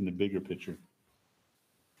in the bigger picture.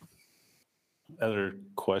 Other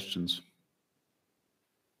questions?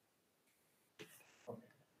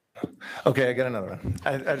 Okay, I got another one.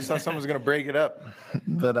 I just thought someone was going to break it up,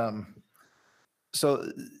 but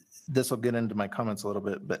so this will get into my comments a little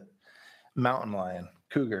bit. But mountain lion,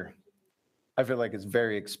 cougar, I feel like it's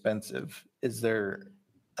very expensive. Is there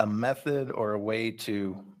a method or a way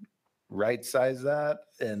to right size that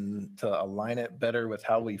and to align it better with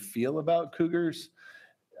how we feel about cougars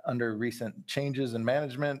under recent changes in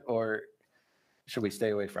management, or should we stay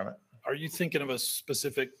away from it? Are you thinking of a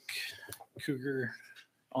specific cougar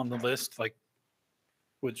on the list? Like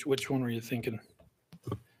which one were you thinking?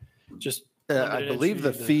 Just I believe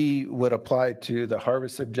the fee would apply to the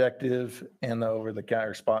harvest objective and the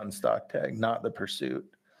over-the-counter spot and stock tag, not the pursuit.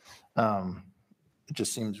 It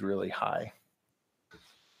just seems really high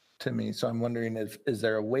to me. So I'm wondering is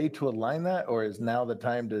there a way to align that, or is now the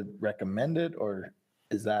time to recommend it, or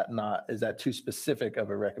is that too specific of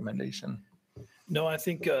a recommendation? No, I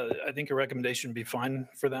think a recommendation would be fine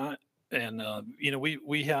for that. And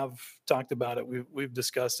we have talked about it. We've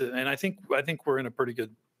discussed it, and I think we're in a pretty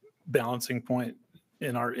good balancing point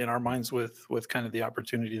in our minds with kind of the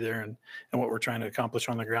opportunity there and what we're trying to accomplish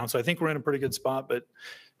on the ground. So I think we're in a pretty good spot, but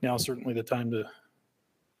now is certainly the time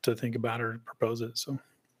to think about it or propose it. So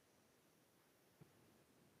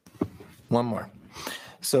one more.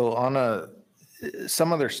 So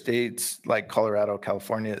some other states like Colorado,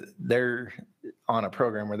 California, they're on a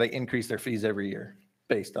program where they increase their fees every year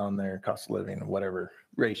based on their cost of living, whatever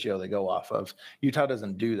ratio they go off of. Utah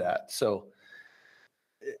doesn't do that. So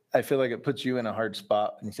I feel like it puts you in a hard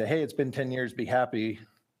spot and you say, hey, it's been 10 years, be happy.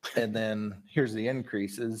 And then here's the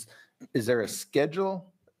increases. Is there a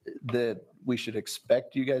schedule that we should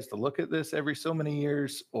expect you guys to look at this every so many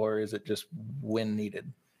years, or is it just when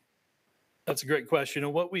needed? That's a great question.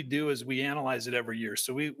 And what we do is we analyze it every year.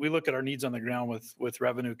 So we look at our needs on the ground with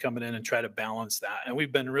revenue coming in and try to balance that. And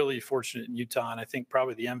we've been really fortunate in Utah, and I think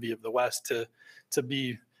probably the envy of the West to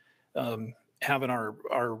be having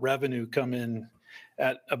our revenue come in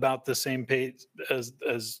at about the same pace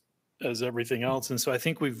as everything else. And so I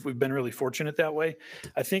think we've been really fortunate that way.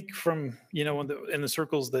 I think from, in the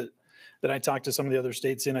circles that I talked to some of the other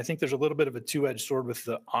states in, I think there's a little bit of a two-edged sword with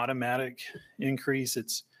the automatic increase.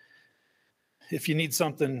 If you need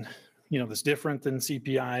something, that's different than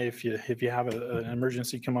CPI, if you have an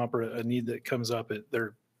emergency come up or a need that comes up,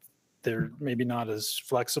 they're maybe not as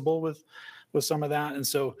flexible with some of that. And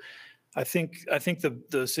so I think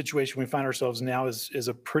the situation we find ourselves now is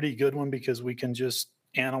a pretty good one, because we can just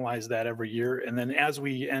analyze that every year. And then as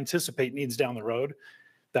we anticipate needs down the road,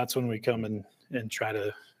 that's when we come and try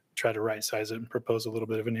to right size it and propose a little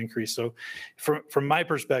bit of an increase. So from my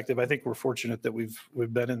perspective, I think we're fortunate that we've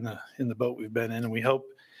been in the boat we've been in, and we hope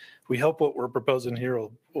what we're proposing here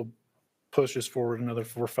will push us forward another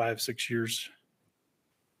 4, 5, 6 years.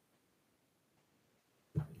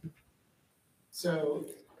 So,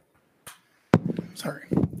 sorry.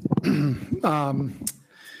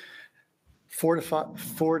 4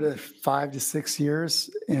 to 5 to 6 years.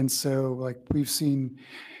 And so like we've seen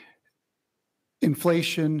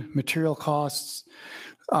inflation, material costs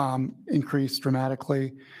increase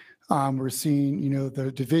dramatically. We're seeing,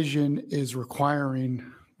 the division is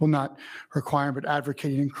not requiring, but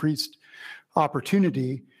advocating increased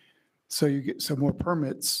opportunity. So you get some more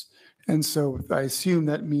permits. And so I assume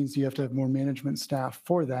that means you have to have more management staff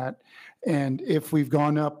for that. And if we've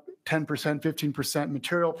gone up 10%, 15%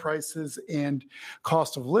 material prices and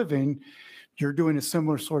cost of living, you're doing a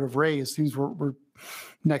similar sort of raise. Seems we're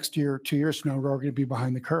next year, 2 years from now, we're all going to be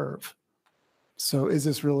behind the curve. So is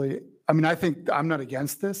this really, I think I'm not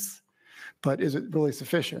against this, but is it really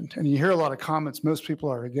sufficient? And you hear a lot of comments, most people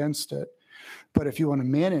are against it. But if you want to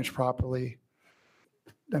manage properly,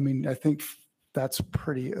 I think that's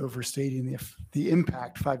pretty overstating the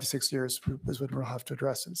impact. 5 to 6 years is when we'll have to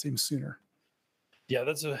address it. It seems sooner. Yeah,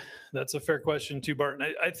 that's a fair question too,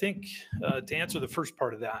 Barton. I think to answer the first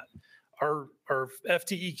part of that, our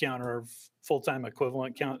FTE count, or our full-time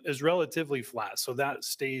equivalent count, is relatively flat. So that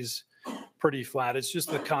stays pretty flat. It's just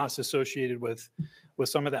the cost associated with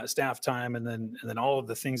some of that staff time, and then all of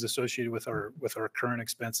the things associated with our current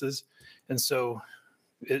expenses. And so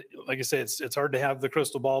like I say, it's hard to have the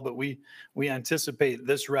crystal ball, but we anticipate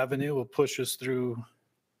this revenue will push us through.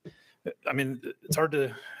 I mean, it's hard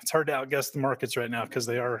to outguess the markets right now because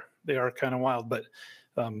they are kind of wild, but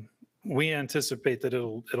we anticipate that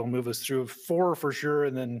it'll move us through 4 for sure,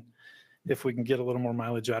 and then if we can get a little more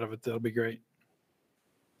mileage out of it, that'll be great.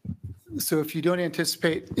 So if you don't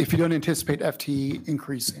anticipate FTE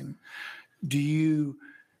increasing, do you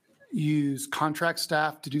use contract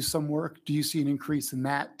staff to do some work? Do you see an increase in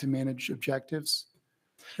that to manage objectives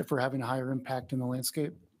if we're having a higher impact in the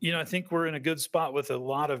landscape? You know, I think we're in a good spot with a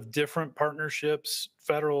lot of different partnerships,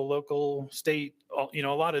 federal, local, state, a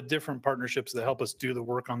lot of different partnerships that help us do the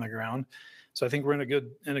work on the ground. So I think we're in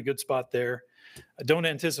a good spot there. I don't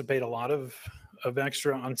anticipate a lot of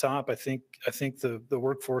extra on top. I think the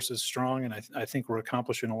workforce is strong, and I think we're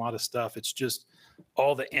accomplishing a lot of stuff. It's just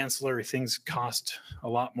all the ancillary things cost a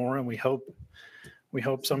lot more, and we hope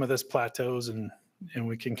some of this plateaus and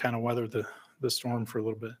we can kind of weather the storm for a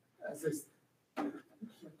little bit.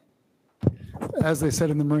 As they said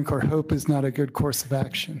in the Marine Corps, hope is not a good course of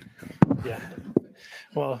action. Yeah.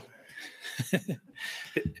 Well,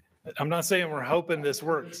 I'm not saying we're hoping this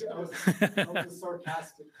works.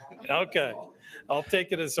 Okay. I'll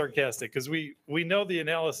take it as sarcastic because we know the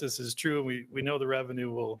analysis is true. We know the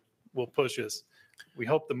revenue will push us. We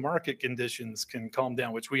hope the market conditions can calm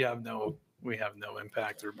down, which we have no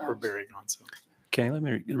impact or bearing on. So. Okay, let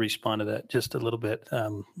me respond to that just a little bit.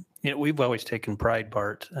 We've always taken pride,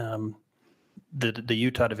 Bart. The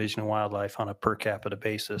Utah Division of Wildlife on a per capita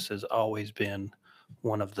basis has always been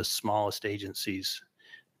one of the smallest agencies,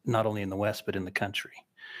 not only in the West, but in the country.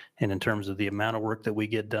 And in terms of the amount of work that we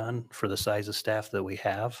get done for the size of staff that we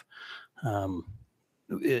have,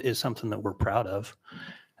 is something that we're proud of.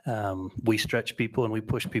 We stretch people and we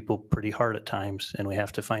push people pretty hard at times, and we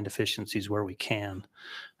have to find efficiencies where we can.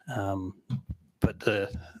 But the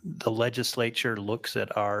legislature looks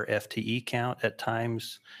at our FTE count at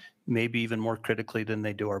times, maybe even more critically than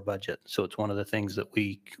they do our budget. So it's one of the things that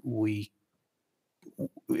we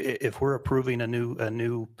if we're approving a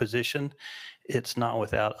new position, it's not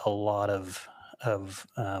without a lot of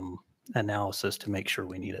analysis to make sure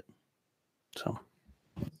we need it. So,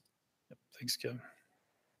 thanks, Kevin.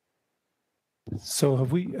 So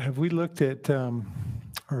have we looked at,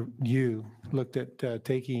 or you looked at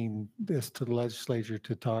taking this to the legislature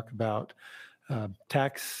to talk about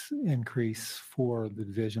tax increase for the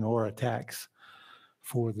division or a tax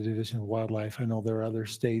for the Division of Wildlife? I know there are other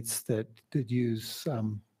states that use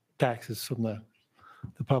taxes from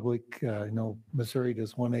the public. Missouri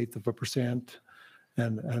does 1/8%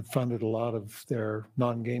 and have funded a lot of their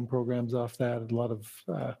non-game programs off that, a lot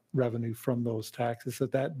of revenue from those taxes. Has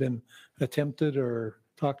that been attempted or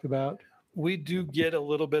talked about? We do get a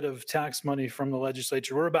little bit of tax money from the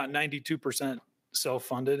legislature. We're about 92%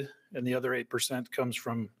 self-funded, and the other 8% comes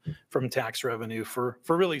from tax revenue for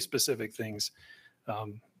really specific things.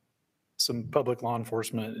 Some public law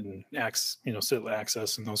enforcement and civil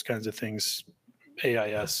access and those kinds of things,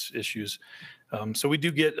 AIS issues. So we do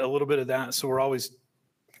get a little bit of that. So we're always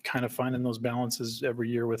kind of finding those balances every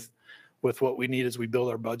year with what we need as we build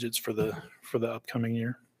our budgets for the upcoming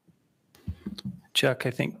year. Chuck,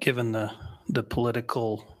 I think given the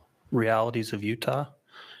political realities of Utah,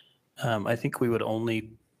 I think we would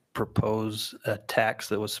only propose a tax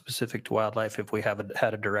that was specific to wildlife if we had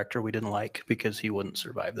a director we didn't like, because he wouldn't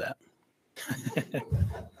survive that.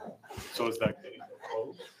 So is that getting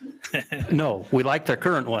close? No, we like the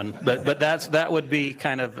current one, but that would be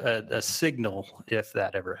kind of a signal if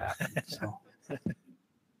that ever happened. So.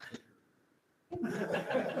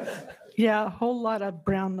 Yeah, a whole lot of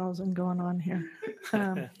brown nosing going on here.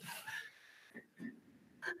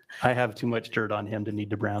 I have too much dirt on him to need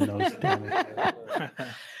to brown nose.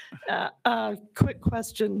 Quick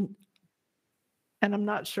question, and I'm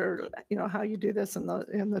not sure, how you do this in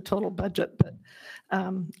the total budget, but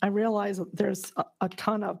I realize that there's a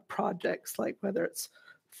ton of projects, like whether it's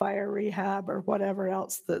fire rehab or whatever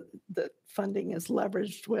else that funding is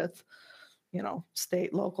leveraged with,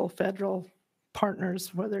 state, local, federal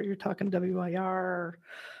partners, whether you're talking WIR or,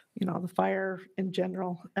 the fire in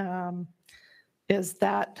general. Have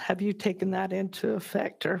you taken that into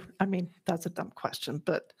effect? Or, that's a dumb question,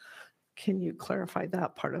 but can you clarify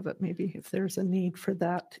that part of it, maybe, if there's a need for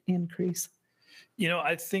that increase?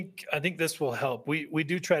 I think this will help. We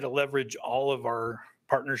do try to leverage all of our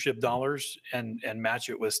partnership dollars and match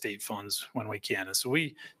it with state funds when we can. And so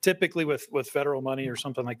we typically with federal money or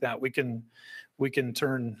something like that, we can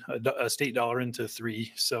turn a state dollar into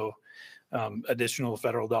 3. So additional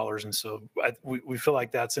federal dollars. And so we feel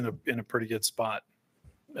like that's in a pretty good spot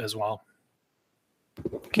as well.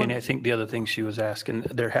 Kenny, I think the other thing she was asking,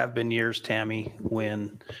 there have been years, Tammy,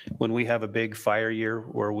 when we have a big fire year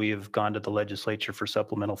where we have gone to the legislature for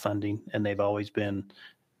supplemental funding, and they've always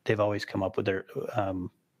come up with their,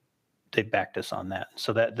 they've backed us on that.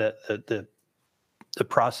 So that the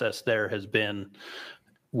process there has been,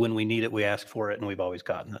 when we need it, we ask for it, and we've always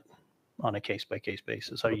gotten it on a case-by-case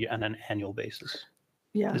basis, or on an annual basis.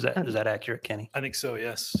 Yeah. Is that accurate, Kenny? I think so,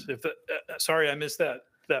 yes. If sorry, I missed that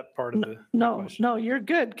part of the No, question. no, you're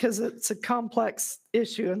good because it's a complex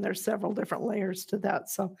issue and there's several different layers to that.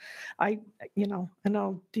 So I know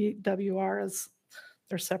DWR is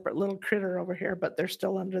their separate little critter over here, but they're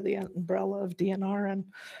still under the umbrella of DNR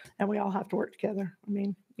and we all have to work together. I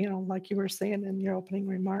mean, like you were saying in your opening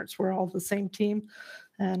remarks, we're all the same team.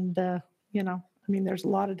 And, I mean, there's a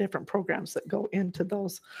lot of different programs that go into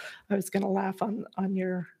those. I was going to laugh on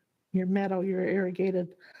your meadow, your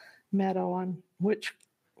irrigated meadow, on which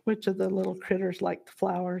of the little critters like the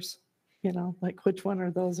flowers, like which one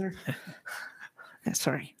of those are.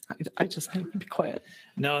 Sorry, I just need to be quiet.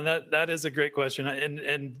 No, and that is a great question.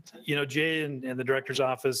 And Jay and the director's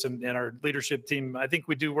office and our leadership team, I think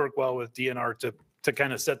we do work well with DNR to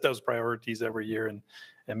kind of set those priorities every year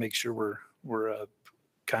and make sure we're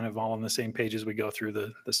kind of all on the same page as we go through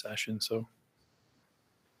the session. So.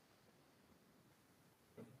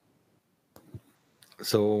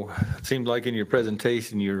 So it seemed like in your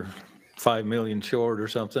presentation, you're 5 million short or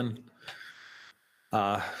something.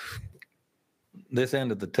 This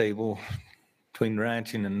end of the table between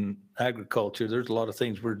ranching and agriculture, there's a lot of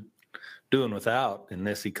things we're doing without in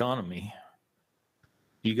this economy.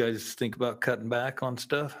 You guys think about cutting back on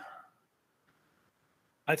stuff?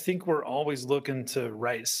 I think we're always looking to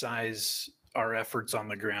right size our efforts on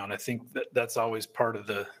the ground. I think that's always part of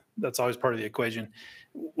the equation.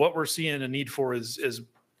 What we're seeing a need for is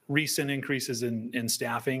recent increases in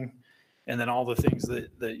staffing, and then all the things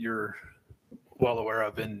that you're well aware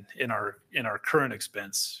of in our current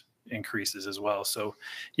expense increases as well. So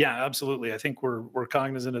yeah, absolutely. I think we're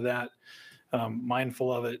cognizant of that,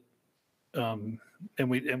 mindful of it. And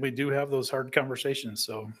we do have those hard conversations.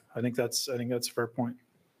 So I think that's a fair point.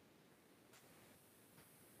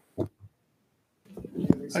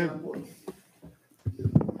 Do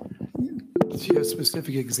you have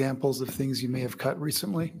specific examples of things you may have cut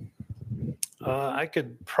recently? I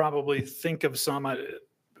could probably think of some.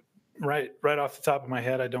 Right off the top of my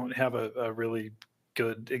head, I don't have a really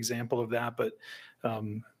good example of that, but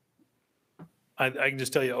I can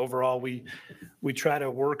just tell you overall, we try to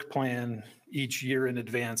work plan each year in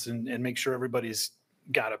advance and make sure everybody's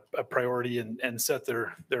got a priority and set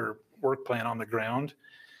their work plan on the ground,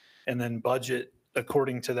 and then budget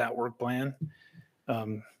according to that work plan.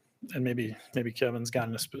 And maybe Kevin's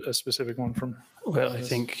gotten a specific one from. Well, I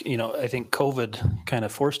think COVID kind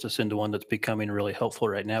of forced us into one that's becoming really helpful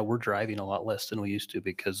right now. We're driving a lot less than we used to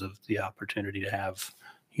because of the opportunity to have,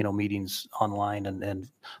 meetings online and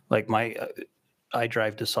like I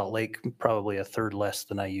drive to Salt Lake probably a third less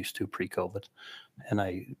than I used to pre-COVID.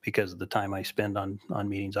 And because of the time I spend on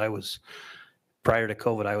meetings, prior to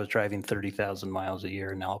COVID, I was driving 30,000 miles a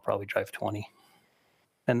year, and now I'll probably drive 20.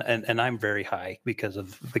 And I'm very high because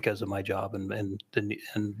of my job and the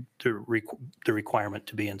requirement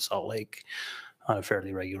to be in Salt Lake on a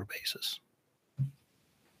fairly regular basis.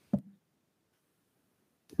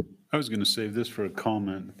 I was going to save this for a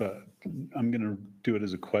comment, but I'm going to do it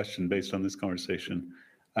as a question based on this conversation.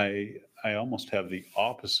 I almost have the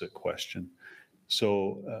opposite question.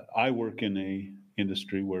 So I work in a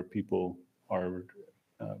industry where people are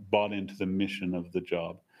bought into the mission of the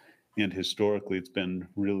job. And historically, it's been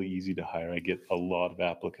really easy to hire. I get a lot of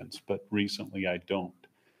applicants, but recently I don't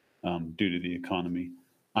due to the economy.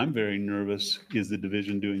 I'm very nervous. Is the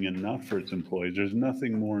division doing enough for its employees? There's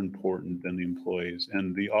nothing more important than the employees.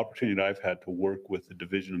 And the opportunity that I've had to work with the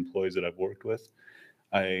division employees that I've worked with,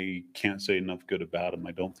 I can't say enough good about them.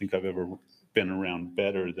 I don't think I've ever been around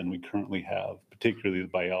better than we currently have, particularly the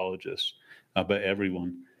biologists, but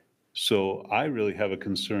everyone. So I really have a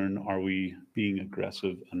concern, are we being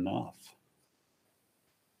aggressive enough?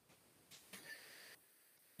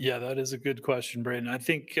 Yeah, that is a good question, Braden. I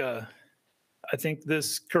think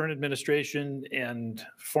this current administration and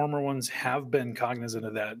former ones have been cognizant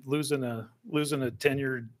of that. Losing a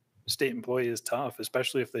tenured state employee is tough,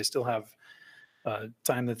 especially if they still have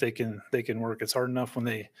time that they can work. It's hard enough when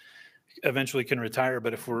they eventually can retire,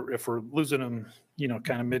 but if we're losing them,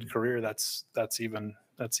 kind of mid-career, that's even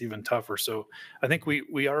tougher. So I think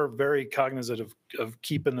we are very cognizant of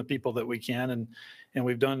keeping the people that we can, and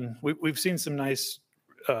we've seen some nice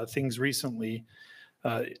things recently.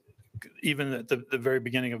 Even at the very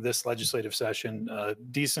beginning of this legislative session,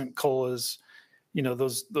 decent COLAs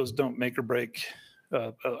those don't make or break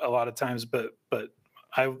a lot of times, but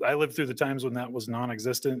I lived through the times when that was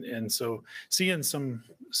non-existent. And so seeing some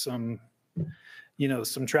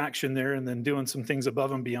traction there, and then doing some things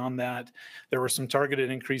above and beyond that. There were some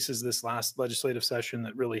targeted increases this last legislative session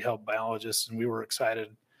that really helped biologists, and we were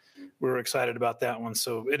excited. We were excited about that one.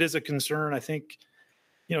 So it is a concern. I think,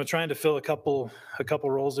 trying to fill a couple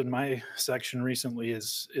roles in my section recently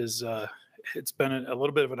is it's been a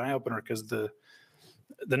little bit of an eye opener, because the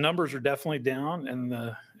numbers are definitely down, and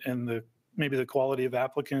the maybe the quality of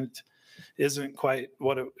applicant isn't quite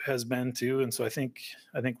what it has been too. And so I think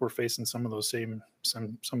we're facing some of those same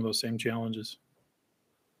challenges.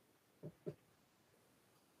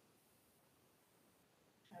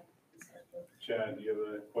 Chad, do you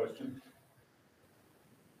have a question?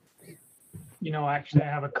 Actually, I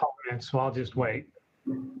have a comment, so I'll just wait.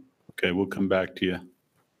 Okay, we'll come back to you.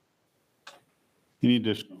 Any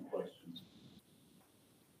additional questions?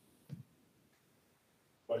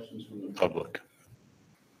 Questions from the public?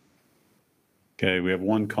 Okay, we have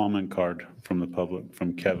one comment card from the public,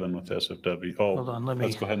 from Kevin with SFW. Oh, Hold on,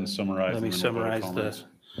 let's go ahead and summarize. Let me and then we'll go to summarize comments.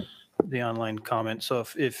 the online comment. So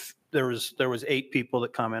if there was 8 people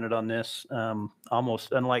that commented on this,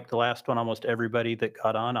 almost unlike the last one, almost everybody that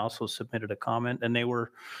got on also submitted a comment, and they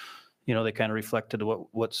were, they kind of reflected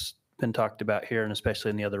what's been talked about here, and especially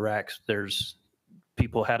in the other RACs.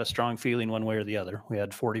 People had a strong feeling one way or the other. We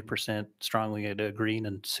had 40% strongly agreeing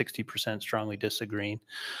and 60% strongly disagreeing.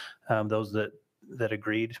 Those that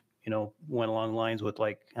agreed, went along lines with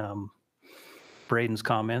Braden's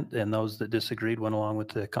comment, and those that disagreed went along with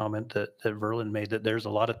the comment that Verlin made, that there's a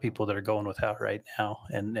lot of people that are going without right now,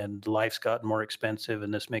 and life's gotten more expensive,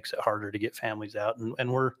 and this makes it harder to get families out,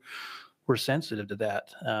 and we're sensitive to that.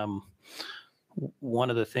 One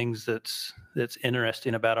of the things that's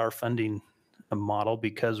interesting about our funding model,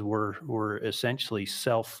 because we're essentially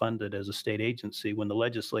self-funded as a state agency, when the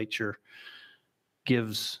legislature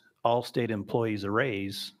gives all state employees a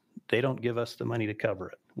raise, they don't give us the money to cover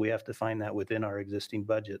it. We have to find that within our existing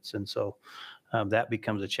budgets. And so that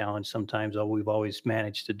becomes a challenge sometimes. We've always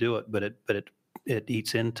managed to do it, but it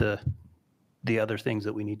eats into the other things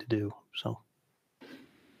that we need to do. So.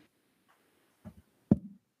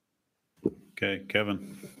 Okay,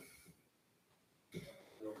 Kevin.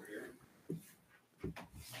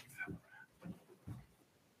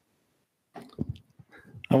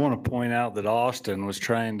 I want to point out that Austin was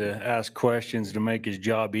trying to ask questions to make his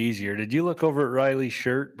job easier. Did you look over at Riley's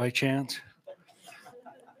shirt by chance?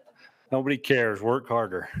 Nobody cares. Work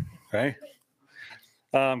harder, right?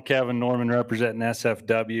 Kevin Norman, representing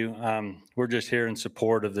SFW. We're just here in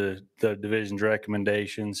support of the division's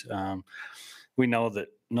recommendations. We know that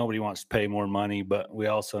nobody wants to pay more money, but we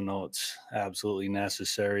also know it's absolutely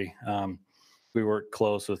necessary. We work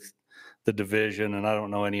close with the division, and I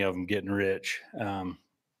don't know any of them getting rich.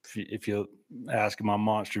 If you ask them on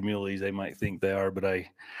Monster Muleys, they might think they are, but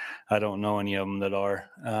I don't know any of them that are.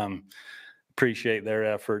 Appreciate their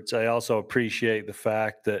efforts. I also appreciate the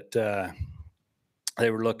fact that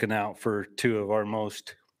they were looking out for 2 of our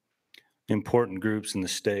most important groups in the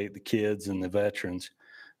state, the kids and the veterans,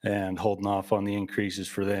 and holding off on the increases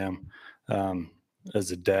for them.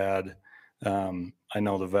 As a dad, I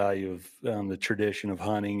know the value of the tradition of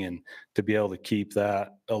hunting, and to be able to keep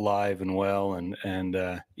that alive and well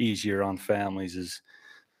and easier on families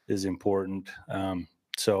is important.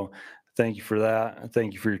 So thank you for that.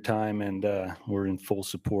 Thank you for your time, and we're in full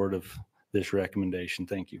support of this recommendation.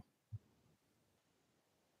 Thank you.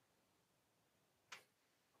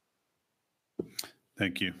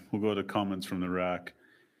 Thank you. We'll go to comments from the RAC.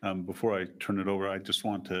 Before I turn it over, I just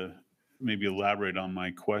want to maybe elaborate on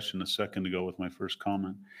my question a second ago with my first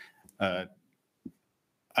comment. I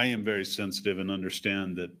am very sensitive and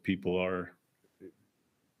understand that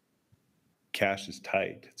cash is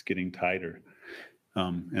tight. It's getting tighter.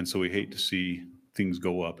 And so we hate to see things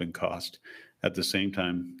go up in cost. At the same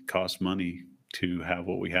time, it costs money to have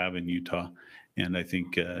what we have in Utah. And I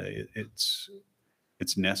think it's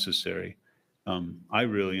necessary. I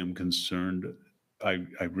really am concerned. I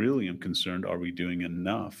really am concerned, are we doing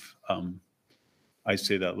enough? I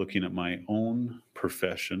say that looking at my own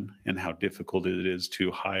profession and how difficult it is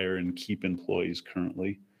to hire and keep employees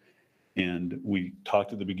currently. And we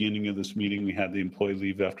talked at the beginning of this meeting, we had the employee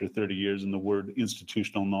leave after 30 years and the word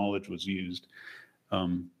institutional knowledge was used.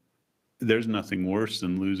 There's nothing worse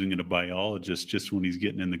than losing a biologist just when he's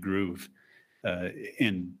getting in the groove.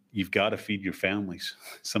 And you've got to feed your families.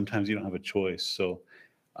 Sometimes you don't have a choice. So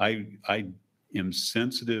I am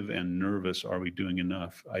sensitive and nervous. Are we doing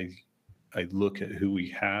enough? I look at who we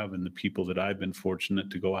have and the people that I've been fortunate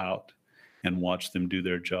to go out and watch them do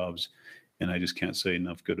their jobs. and I just can't say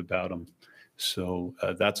enough good about them. So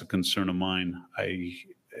that's a concern of mine.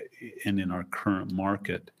 And in our current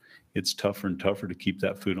market, it's tougher and tougher to keep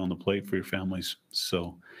that food on the plate for your families.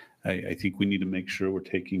 So I think we need to make sure we're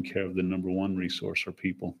taking care of the number one resource, our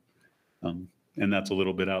people. And that's a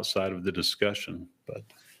little bit outside of the discussion, but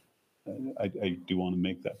I do want to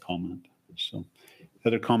make that comment. So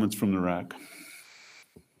other comments from the RAC?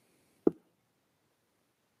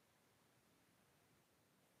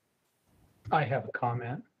 I have a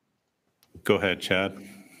comment, Go ahead, Chad.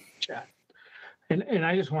 Chad. And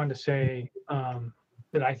I just wanted to say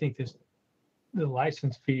that I think the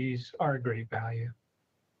license fees are a great value.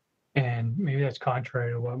 And maybe that's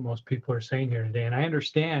contrary to what most people are saying here today. And I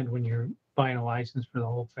understand when you're buying a license for the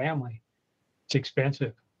whole family, it's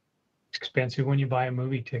expensive. It's expensive when you buy a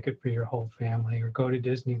movie ticket for your whole family or go to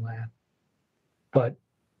Disneyland. But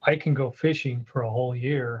I can go fishing for a whole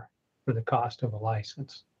year for the cost of a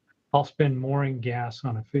license. I'll spend more in gas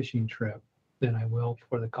on a fishing trip than I will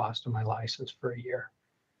for the cost of my license for a year.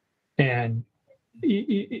 And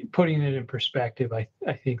putting it in perspective, I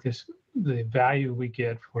think the value we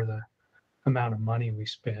get for the amount of money we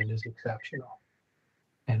spend is exceptional.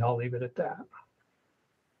 And I'll leave it at that.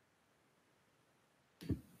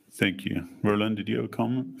 Thank you. Roland, did you have a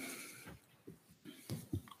comment?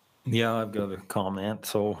 Yeah, I've got a comment.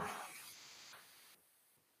 So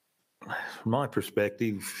from my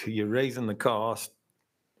perspective, you're raising the cost,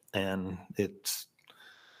 and it's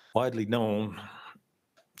widely known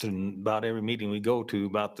in about every meeting we go to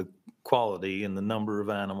about the quality and the number of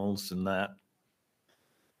animals, and that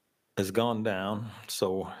has gone down.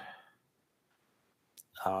 So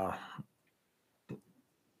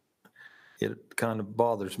it kind of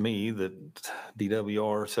bothers me that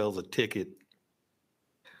DWR sells a ticket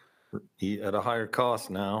at a higher cost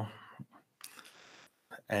now,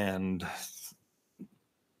 and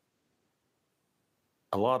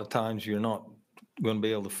a lot of times you're not going to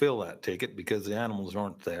be able to fill that ticket because the animals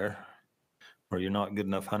aren't there, or you're not a good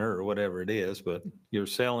enough hunter, or whatever it is. But you're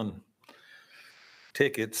selling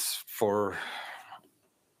tickets for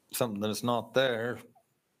something that's not there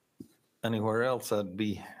anywhere else. That'd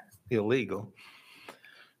be illegal.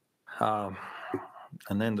 And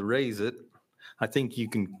then to raise it, I think you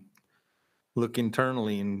can look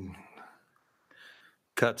internally and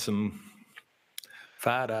cut some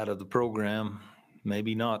fat out of the program.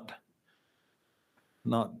 Maybe not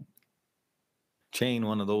chain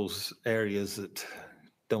one of those areas that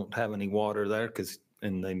don't have any water there,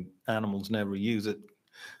 and the animals never use it.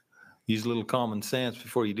 Use a little common sense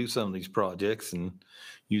before you do some of these projects and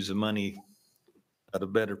use the money at a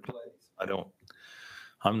better place.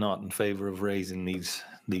 I'm not in favor of raising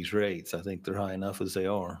these rates. I think they're high enough as they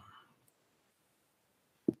are.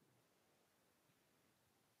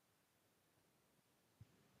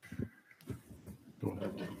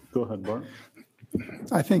 Go ahead, Bart.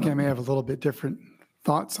 I think I may have a little bit different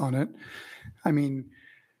thoughts on it. I mean,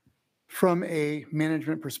 from a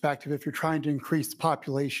management perspective, if you're trying to increase the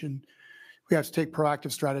population, we have to take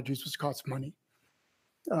proactive strategies, which costs money.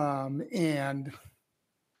 And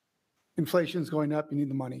inflation's going up, you need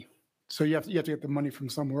the money. So you have to get the money from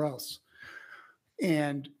somewhere else.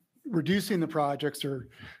 And reducing the projects or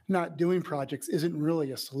not doing projects isn't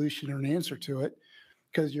really a solution or an answer to it,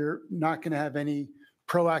 because you're not going to have any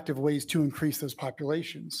proactive ways to increase those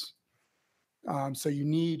populations. So you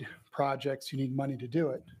need projects, you need money to do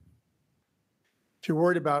it. If you're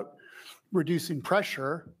worried about reducing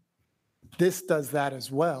pressure, this does that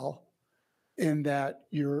as well, in that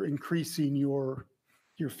you're increasing your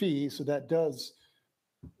fee. So that does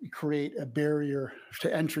create a barrier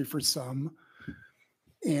to entry for some.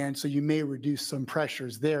 And so you may reduce some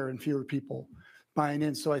pressures there and fewer people buying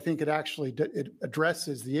in. So I think it actually it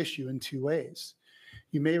addresses the issue in two ways.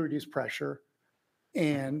 You may reduce pressure,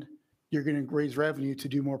 and you're going to raise revenue to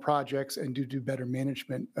do more projects and do better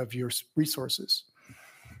management of your resources.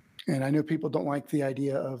 And I know people don't like the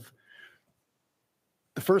idea of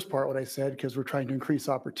the first part, what I said, because we're trying to increase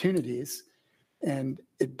opportunities, and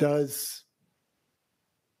it does.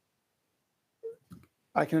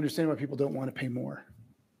 I can understand why people don't want to pay more,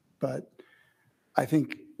 but I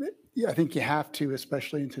think you have to,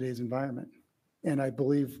 especially in today's environment. And I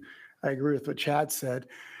agree with what Chad said.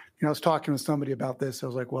 I was talking with somebody about this. I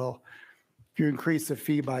was like, well, if you increase the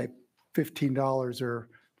fee by $15 or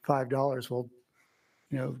 $5, well,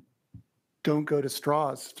 don't go to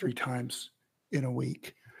Straws 3 times in a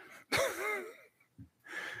week.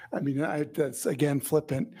 I mean, that's again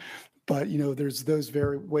flippant, but there's those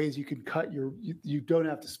very ways you can cut you don't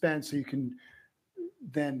have to spend, so you can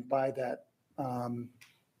then buy that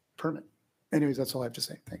permit. Anyways, that's all I have to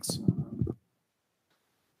say. Thanks.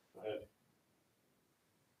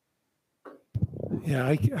 Yeah,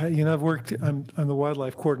 I've worked. I'm the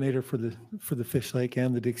wildlife coordinator for the Fish Lake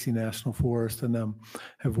and the Dixie National Forest, and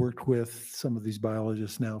have worked with some of these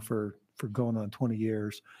biologists now for going on 20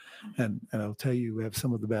 years. And I'll tell you, we have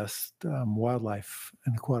some of the best wildlife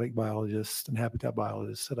and aquatic biologists and habitat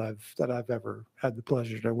biologists that I've ever had the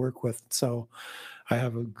pleasure to work with. So I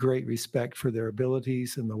have a great respect for their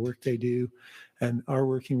abilities and the work they do. And our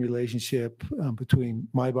working relationship between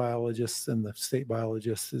my biologists and the state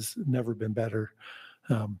biologists has never been better.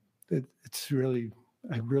 It's really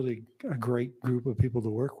a great group of people to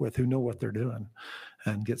work with who know what they're doing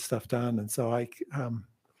and get stuff done. And so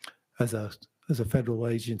as a federal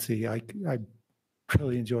agency, I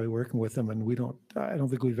really enjoy working with them, and I don't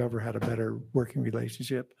think we've ever had a better working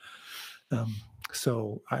relationship.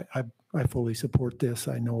 So I fully support this.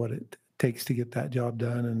 I know what it takes to get that job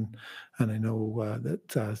done, and I know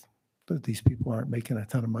that these people aren't making a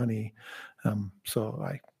ton of money. So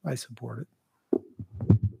I support it.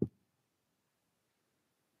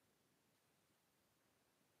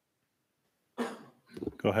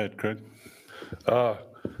 Go ahead, Craig.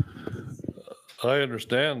 I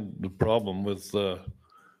understand the problem with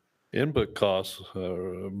input costs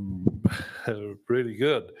are pretty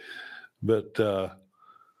good, but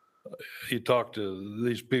you talk to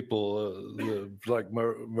these people like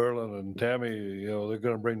Merlin and Tammy, they're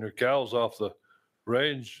going to bring their cows off the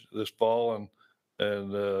range this fall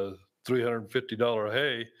and $350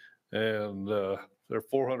 hay, and they're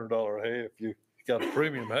 $400 hay if you got a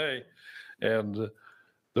premium hay, and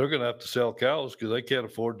they're going to have to sell cows because they can't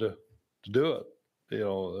afford to do it,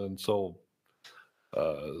 and so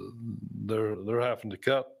they're having to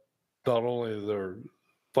cut, not only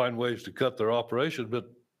find ways to cut their operation, but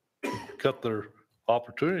cut their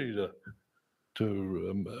opportunity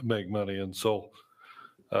to make money. And so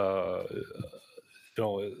I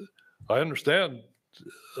understand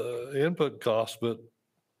input costs, but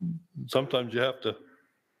sometimes you have to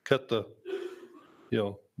cut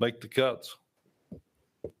make the cuts.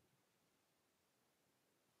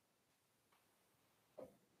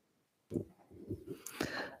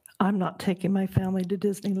 I'm not taking my family to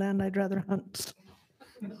Disneyland. I'd rather hunt.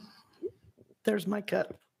 There's my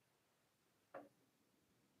cut.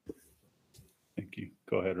 Thank you.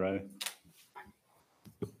 Go ahead, Riley.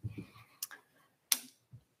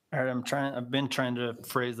 All right, I've been trying to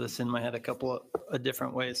phrase this in my head a couple of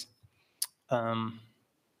different ways.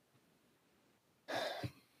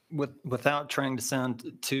 Without trying to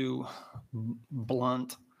sound too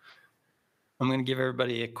blunt, I'm going to give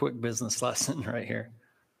everybody a quick business lesson right here.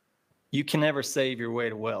 You can never save your way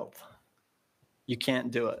to wealth. You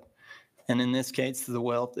can't do it. And in this case, the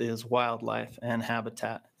wealth is wildlife and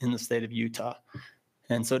habitat in the state of Utah.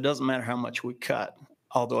 And so it doesn't matter how much we cut,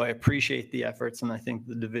 although I appreciate the efforts and I think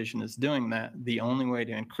the division is doing that. The only way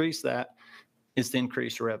to increase that is to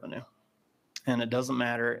increase revenue. And it doesn't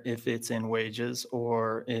matter if it's in wages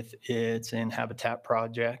or if it's in habitat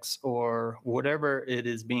projects or whatever it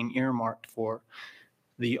is being earmarked for.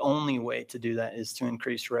 The only way to do that is to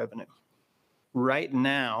increase revenue. Right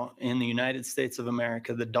now, in the United States of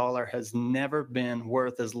America, the dollar has never been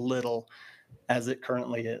worth as little as it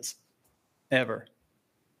currently is, ever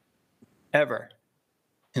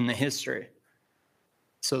in the history.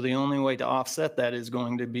 So the only way to offset that is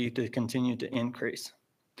going to be to continue to increase.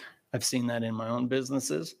 I've seen that in my own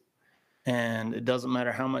businesses, and it doesn't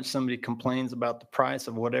matter how much somebody complains about the price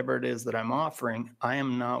of whatever it is that I'm offering. I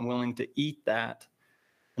am not willing to eat that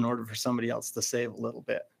in order for somebody else to save a little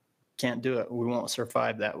bit. Can't do it. We won't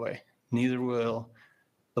survive that way. Neither will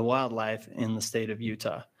the wildlife in the state of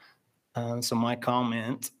Utah. So my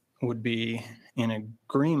comment would be in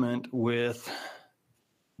agreement with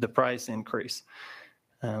the price increase.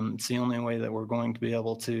 It's the only way that we're going to be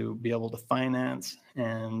able to finance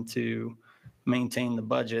and to maintain the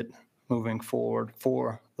budget moving forward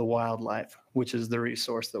for the wildlife, which is the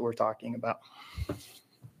resource that we're talking about.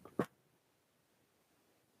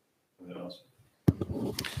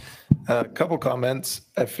 A couple comments.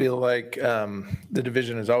 I feel like the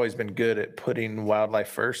division has always been good at putting wildlife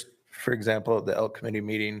first. For example, at the elk committee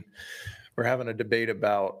meeting, we're having a debate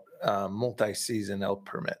about multi-season elk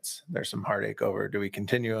permits. There's some heartache over, do we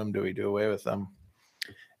continue them? Do we do away with them?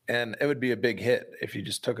 And it would be a big hit if you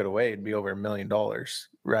just took it away. It'd be over $1 million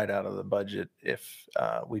right out of the budget if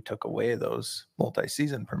we took away those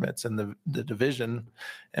multi-season permits. And the division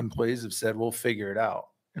employees have said, we'll figure it out.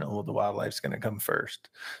 The wildlife's going to come first.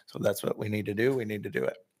 So that's what we need to do. We need to do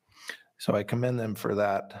it. So I commend them for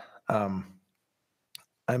that. I'm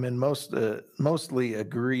mostly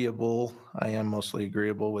agreeable. I am mostly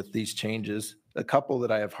agreeable with these changes. A couple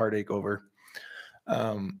that I have heartache over.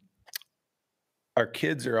 Our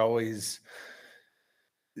kids are always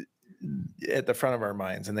at the front of our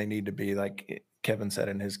minds, and they need to be, like Kevin said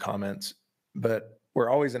in his comments, but we're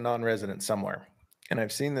always a non-resident somewhere. And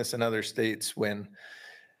I've seen this in other states when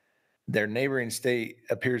their neighboring state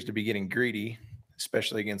appears to be getting greedy,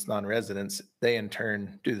 especially against non-residents. They in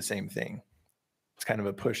turn do the same thing. It's kind of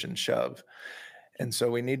a push and shove. And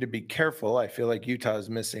so we need to be careful. I feel like Utah is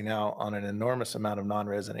missing out on an enormous amount of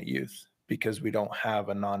non-resident youth because we don't have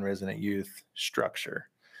a non-resident youth structure.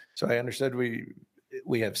 So I understood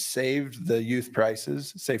we have saved the youth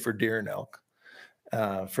prices, say for deer and elk,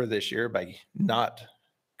 for this year by not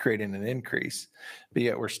creating an increase, but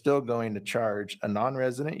yet we're still going to charge a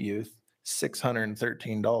non-resident youth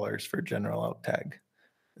 $613 for a general elk tag.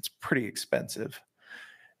 It's pretty expensive.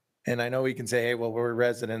 And I know we can say, hey, well, we're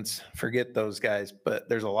residents, forget those guys, but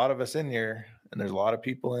there's a lot of us in here, and there's a lot of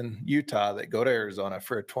people in Utah that go to Arizona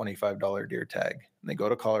for a $25 deer tag, and they go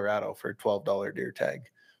to Colorado for a $12 deer tag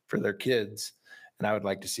for their kids. And I would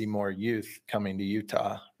like to see more youth coming to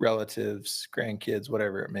Utah, relatives, grandkids,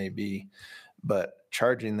 whatever it may be, but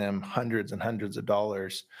charging them hundreds and hundreds of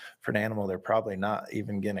dollars for an animal they're probably not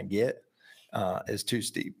even going to get is too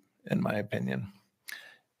steep, in my opinion.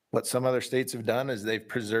 What some other states have done is they've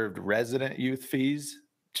preserved resident youth fees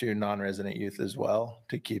to non-resident youth as well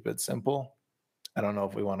to keep it simple. I don't know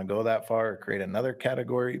if we want to go that far or create another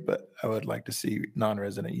category, but I would like to see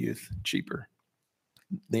non-resident youth cheaper.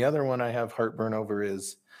 The other one I have heartburn over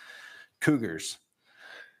is cougars.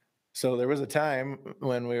 So there was a time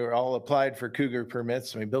when we were all applied for cougar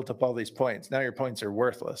permits and we built up all these points. Now your points are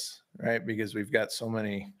worthless, right? Because we've got so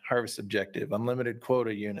many harvest objective, unlimited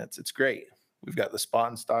quota units. It's great. We've got the spot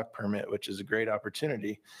and stock permit, which is a great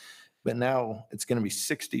opportunity, but now it's going to be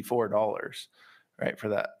 $64, right, for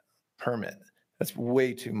that permit. That's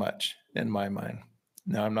way too much in my mind.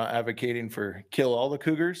 Now, I'm not advocating for kill all the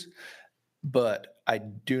cougars, but I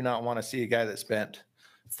do not want to see a guy that spent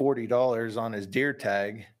 $40 on his deer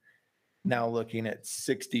tag now looking at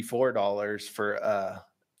 $64 for a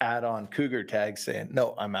add-on cougar tag saying,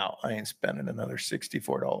 no, I'm out. I ain't spending another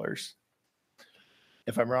 $64.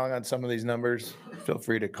 If I'm wrong on some of these numbers, feel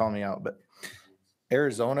free to call me out. But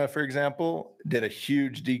Arizona, for example, did a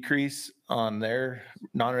huge decrease on their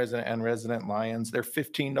non-resident and resident lions. They're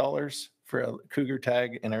 $15 for a cougar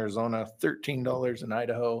tag in Arizona, $13 in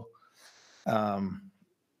Idaho.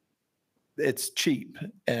 It's cheap.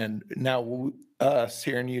 And now us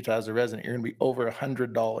here in Utah as a resident, you're going to be over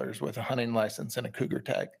 $100 with a hunting license and a cougar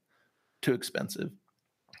tag. Too expensive.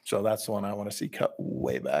 So that's the one I want to see cut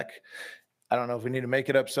way back. I don't know if we need to make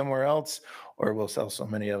it up somewhere else or we'll sell so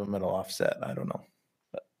many of them it'll offset. I don't know.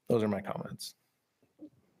 But those are my comments.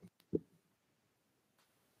 I'm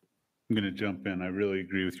going to jump in. I really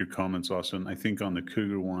agree with your comments, Austin. I think on the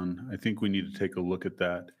cougar one, I think we need to take a look at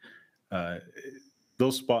that.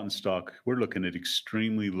 Those spot and stock, we're looking at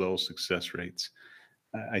extremely low success rates.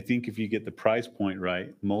 I think if you get the price point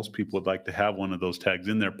right, most people would like to have one of those tags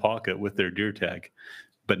in their pocket with their deer tag,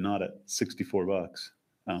 but not at $64.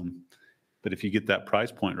 But if you get that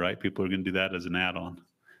price point right, people are going to do that as an add-on.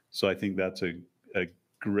 So I think that's a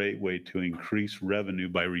great way to increase revenue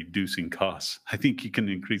by reducing costs. I think you can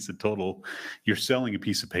increase the total. You're selling a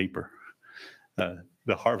piece of paper.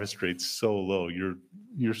 The harvest rate's so low.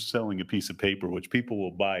 You're selling a piece of paper, which people will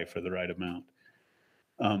buy for the right amount.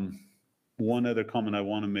 One other comment I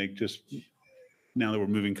want to make, just now that we're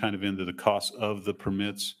moving kind of into the cost of the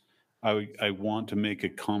permits, I want to make a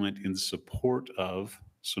comment in support of,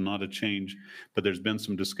 so not a change, but there's been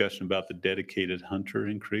some discussion about the dedicated hunter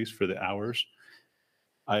increase for the hours.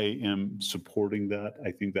 I am supporting that.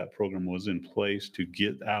 I think that program was in place to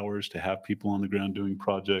get hours, to have people on the ground doing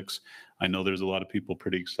projects. I know there's a lot of people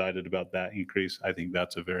pretty excited about that increase. I think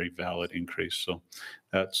that's a very valid increase. So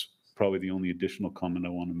that's probably the only additional comment I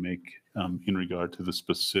want to make in regard to the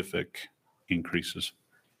specific increases.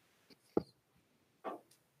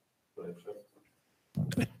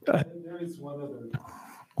 There is one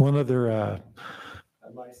other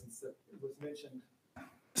license that was mentioned.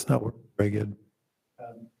 It's not very good.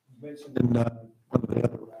 Mentioned in one of the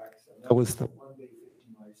other racks, and that was the one-day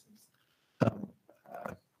fishing license.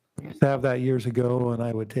 We used to have that years ago, and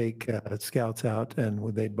I would take scouts out,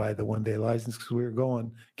 and they'd buy the one-day license because we were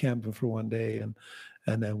going camping for one day,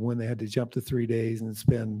 and then when they had to jump to 3 days and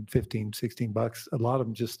spend $15-16, a lot of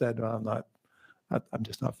them just said, I'm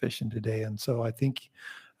just not fishing today. And so I think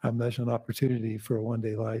there's an opportunity for a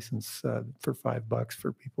one-day license for $5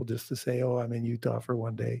 for people just to say, oh, I'm in Utah for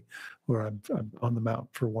one day, or I'm on the mountain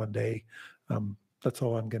for one day. That's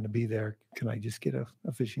all I'm going to be there. Can I just get a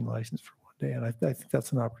fishing license for one day? And I think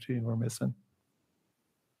that's an opportunity we're missing.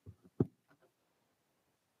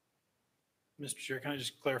 Mr. Chair, can I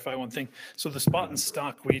just clarify one thing? So the spot and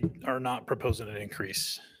stock, we are not proposing an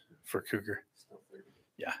increase for cougar.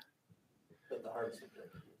 Yeah.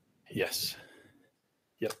 Yes.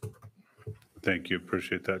 Yep. Thank you.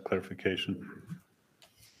 Appreciate that clarification.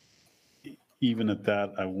 Even at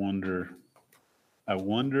that, I wonder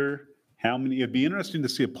how many, it'd be interesting to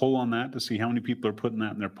see a poll on that, to see how many people are putting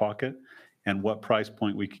that in their pocket and what price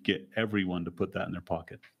point we could get everyone to put that in their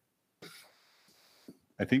pocket.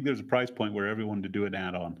 I think there's a price point where everyone to do an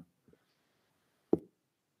add-on.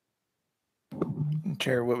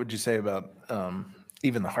 Chair, what would you say about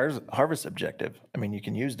even the harvest objective? I mean, you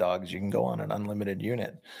can use dogs, you can go on an unlimited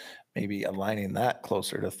unit. Maybe aligning that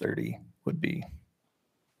closer to 30 would be.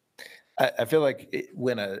 I feel like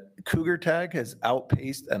when a cougar tag has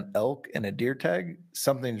outpaced an elk and a deer tag,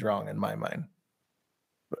 something's wrong in my mind.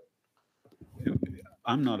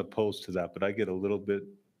 I'm not opposed to that, but I get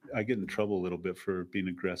in trouble a little bit for being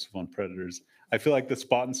aggressive on predators. I feel like the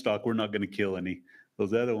spot and stock, we're not going to kill any.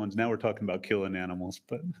 Those other ones, now we're talking about killing animals,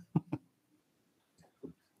 but.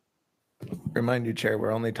 Remind you, Chair,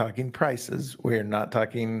 we're only talking prices. We're not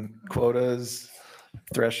talking quotas,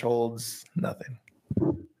 thresholds, nothing.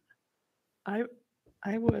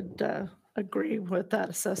 I would agree with that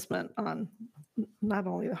assessment on not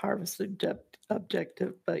only the harvest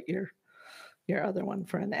objective, but your other one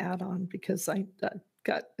for an add-on, because I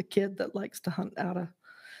got a kid that likes to hunt out of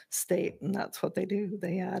state, and that's what they do.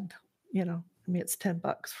 They add, it's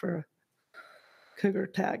 $10 for a cougar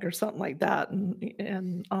tag or something like that.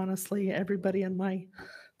 And honestly, everybody in my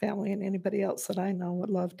family and anybody else that I know would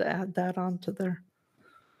love to add that onto their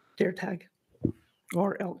deer tag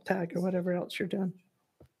or elk tag or whatever else you're doing.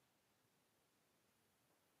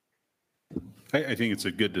 I think it's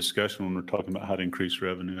a good discussion when we're talking about how to increase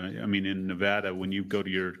revenue. I mean, in Nevada, when you go to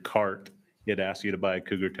your cart, it asks you to buy a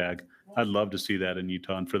cougar tag. I'd love to see that in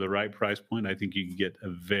Utah. And for the right price point, I think you can get a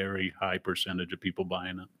very high percentage of people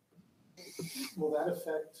buying it. Will that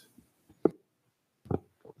affect?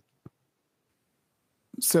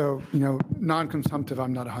 So, non-consumptive,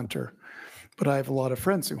 I'm not a hunter, but I have a lot of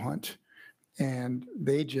friends who hunt, and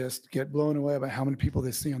they just get blown away by how many people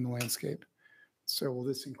they see on the landscape. So will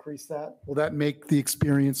this increase that? Will that make the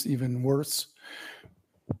experience even worse?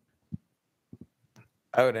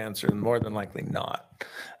 I would answer more than likely not.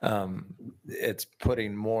 It's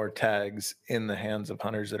putting more tags in the hands of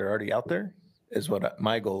hunters that are already out there is what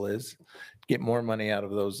my goal is. Get more money out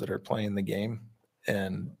of those that are playing the game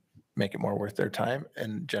and make it more worth their time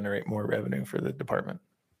and generate more revenue for the department.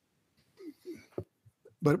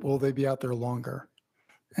 But will they be out there longer?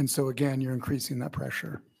 And so again, you're increasing that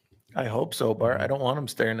pressure. I hope so, Bart. I don't want them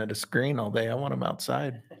staring at a screen all day. I want them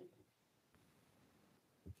outside.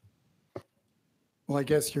 Well, I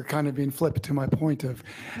guess you're kind of being flipped to my point of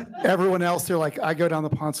everyone else. They're like, I go down the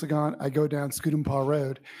Ponsagon, I go down Scootampaw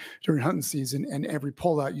Road during hunting season, and every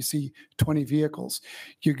pullout you see 20 vehicles.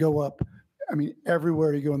 You go up,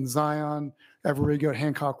 everywhere you go in Zion, everywhere you go at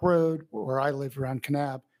Hancock Road, where I live around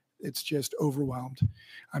Kanab, it's just overwhelmed.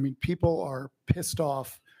 People are pissed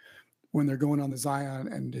off when they're going on the Zion,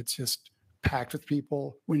 and it's just packed with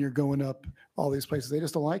people. When you're going up all these places, they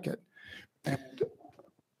just don't like it. And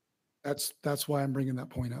that's why I'm bringing that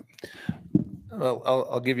point up. Well,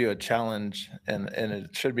 I'll give you a challenge, and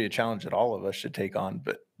it should be a challenge that all of us should take on,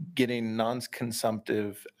 but getting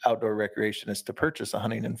non-consumptive outdoor recreationists to purchase a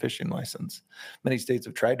hunting and fishing license. Many states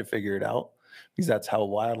have tried to figure it out because that's how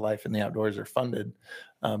wildlife in the outdoors are funded,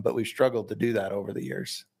 but we've struggled to do that over the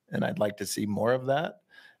years, and I'd like to see more of that.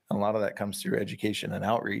 And a lot of that comes through education and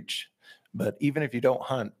outreach. But even if you don't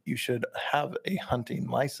hunt, you should have a hunting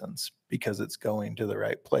license because it's going to the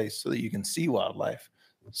right place so that you can see wildlife.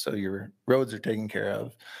 So your roads are taken care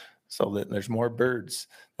of, so that there's more birds.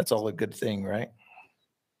 That's all a good thing, right?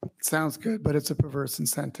 Sounds good, but it's a perverse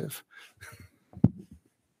incentive.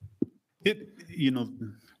 We're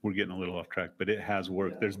getting a little off track, but it has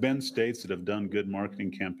worked. There's been states that have done good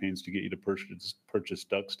marketing campaigns to get you to purchase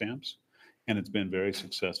duck stamps, and it's been very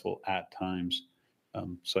successful at times.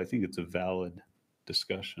 So I think it's a valid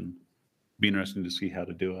discussion. Be interesting to see how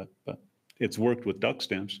to do it, but it's worked with duck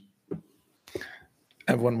stamps.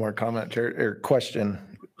 I have one more comment or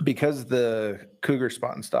question. Because the cougar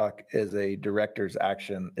spot and stock is a director's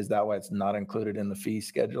action, is that why it's not included in the fee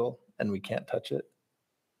schedule and we can't touch it?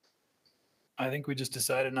 I think we just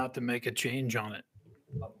decided not to make a change on it.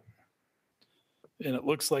 And it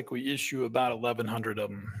looks like we issue about 1,100 of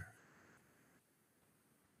them.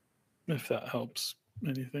 If that helps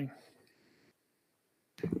anything.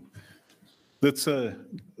 Let's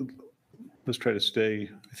try to stay,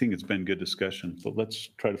 I think it's been good discussion, but let's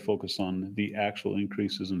try to focus on the actual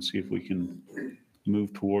increases and see if we can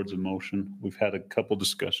move towards a motion. We've had a couple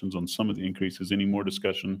discussions on some of the increases. Any more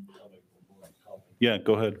discussion? Yeah,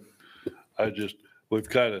 go ahead. We've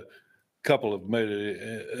kind of, couple have made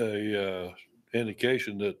a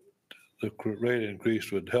indication that the rate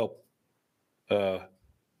increase would help the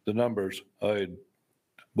numbers. I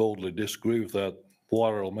boldly disagree with that.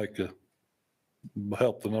 Water will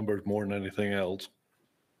help the numbers more than anything else.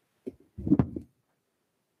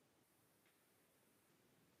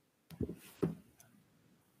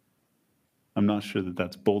 I'm not sure that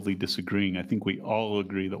that's boldly disagreeing. I think we all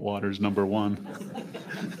agree that water is number one.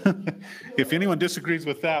 If anyone disagrees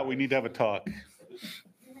with that, we need to have a talk.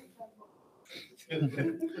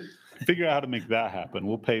 Figure out how to make that happen.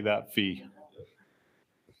 We'll pay that fee.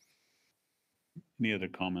 Any other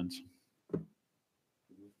comments?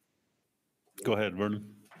 Go ahead, Vernon.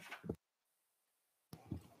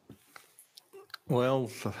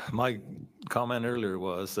 Well, my comment earlier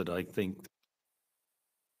was that I think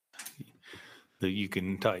that you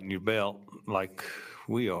can tighten your belt like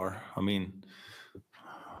we are. I mean,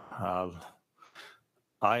 I'm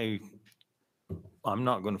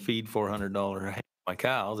not going to feed $400 a head my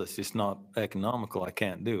cows. It's just not economical. I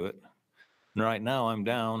can't do it. And right now I'm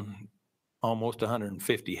down almost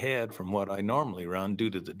 150 head from what I normally run due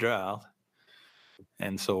to the drought.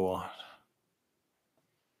 And so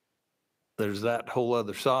there's that whole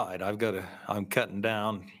other side. I'm cutting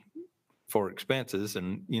down for expenses,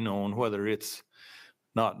 and, and whether it's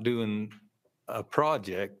not doing a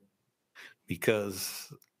project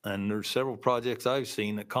and there's several projects I've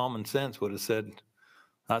seen that common sense would have said,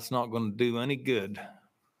 that's not going to do any good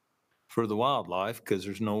for the wildlife because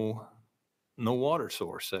there's no water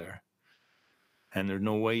source there. And there's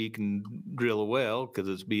no way you can drill a well because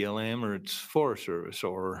it's BLM or it's Forest Service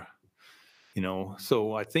or,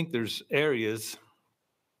 so I think there's areas,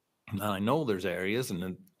 and I know there's areas,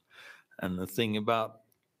 and the thing about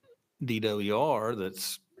DWR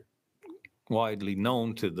that's widely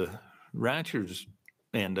known to the ranchers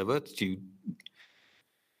end of it,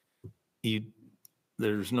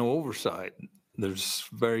 there's no oversight.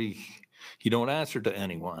 You don't answer to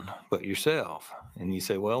anyone but yourself. And you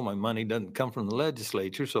say, well, my money doesn't come from the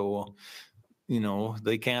legislature, so,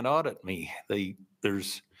 they can't audit me.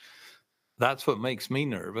 That's what makes me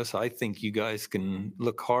nervous. I think you guys can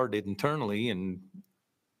look hard internally and,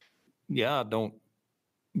 yeah,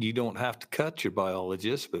 you don't have to cut your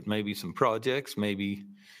biologists, but maybe some projects,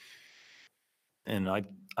 and I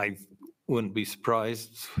wouldn't be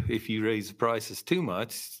surprised if you raise the prices too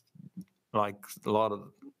much, like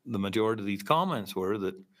the majority of these comments were,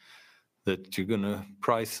 that you're going to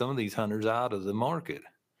price some of these hunters out of the market.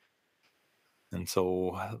 And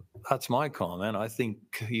so that's my comment. I think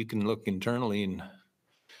you can look internally and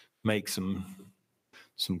make some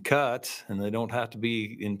cuts, and they don't have to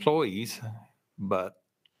be employees, but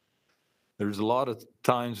there's a lot of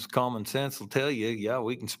times common sense will tell you, yeah,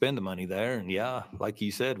 we can spend the money there. And yeah, like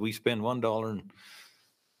you said, we spend $1 and the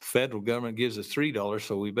federal government gives us $3,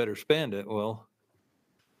 so we better spend it. Well,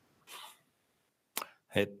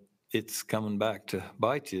 it's coming back to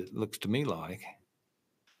bite you, it looks to me like.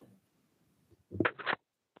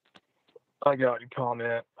 I got a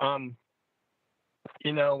comment.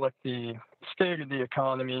 With the state of the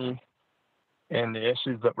economy and the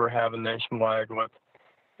issues that we're having nationwide with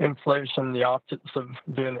inflation, the optics of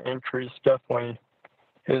doing an increase definitely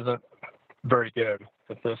isn't very good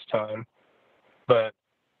at this time. But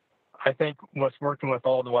I think what's working with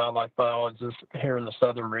all the wildlife biologists here in the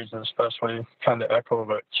southern region, especially, kind of echo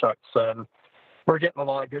what Chuck said, we're getting a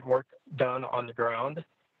lot of good work done on the ground,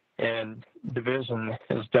 and division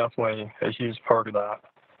is definitely a huge part of that.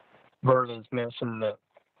 Vernon's mentioned that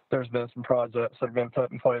there's been some projects that have been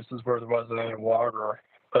put in places where there wasn't any water,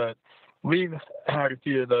 but we've had a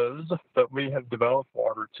few of those, but we have developed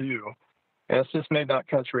water too. And it's just made that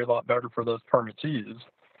country a lot better for those permittees,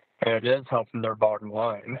 and it is helping their bottom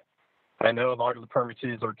line. I know a lot of the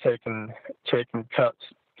permittees are taking cuts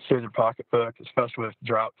through their pocketbook, especially with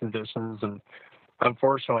drought conditions. And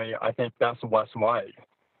unfortunately, I think that's what's wide.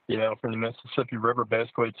 From the Mississippi River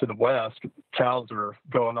basically to the west, cows are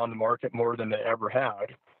going on the market more than they ever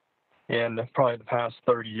had in probably the past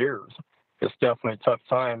 30 years. It's definitely tough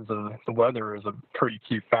times, and the weather is a pretty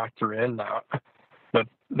key factor in that. But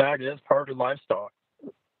that is part of livestock,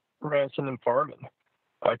 ranching and farming.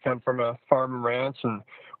 I come from a farm and ranch, and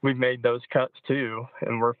we've made those cuts too,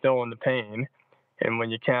 and we're feeling the pain. And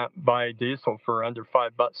when you can't buy diesel for under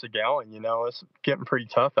 $5 a gallon, it's getting pretty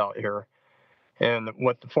tough out here. And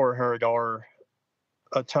with the $400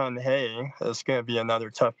 a ton hay, it's going to be another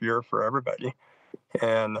tough year for everybody.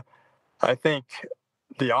 And I think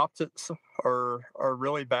the optics are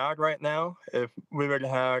really bad right now. If we would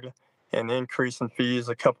have had an increase in fees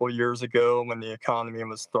a couple of years ago when the economy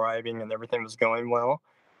was thriving and everything was going well,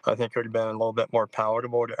 I think it would have been a little bit more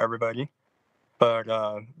palatable to everybody. But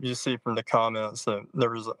you see from the comments that there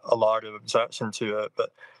was a lot of objection to it.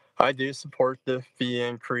 But I do support the fee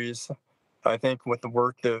increase. I think with the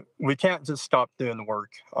work that we can't just stop doing the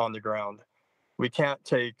work on the ground. We can't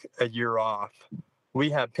take a year off. We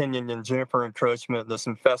have pinyon and juniper encroachment that's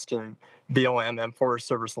infesting BLM and Forest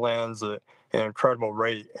Service lands at an incredible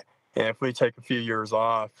rate. And if we take a few years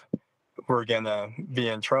off, we're going to be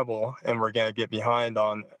in trouble and we're going to get behind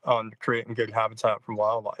on creating good habitat for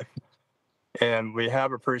wildlife. And we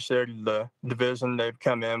have appreciated the division. They've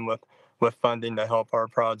come in with funding to help our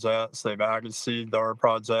projects. They've added seed to our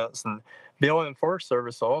projects. And BLM Forest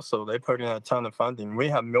Service also, they put in a ton of funding. We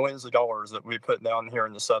have millions of dollars that we put down here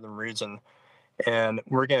in the southern region. And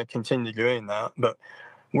we're going to continue doing that. But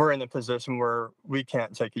we're in a position where we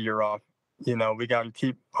can't take a year off. You know, we got to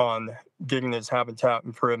keep on getting these habitat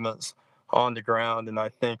improvements on the ground. And I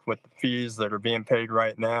think with the fees that are being paid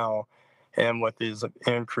right now and with these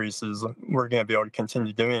increases, we're going to be able to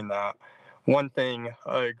continue doing that. One thing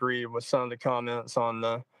I agree with some of the comments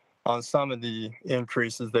on some of the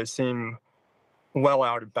increases, they seem well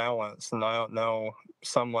out of balance. And I don't know,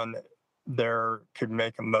 someone there could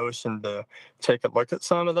make a motion to take a look at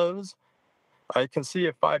some of those. I can see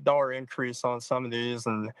a $5 increase on some of these,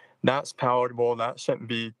 and that's palatable. That shouldn't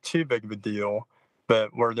be too big of a deal.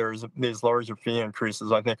 But where there's these larger fee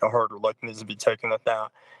increases, I think a harder look needs to be taken at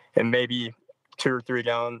that. And maybe 2 or 3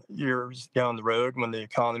 years down the road, when the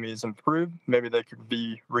economy is improved, maybe they could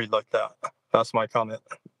be re-looked at. That's my comment.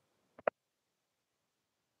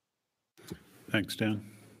 Thanks, Dan.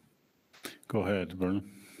 Go ahead, Vernon.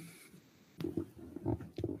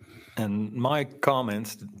 And my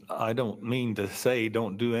comments, I don't mean to say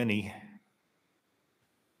don't do any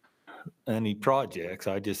projects.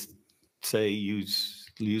 I just say use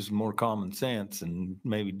more common sense and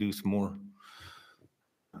maybe do some more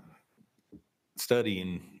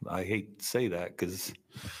studying. I hate to say that because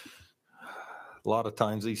a lot of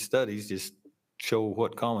times these studies just show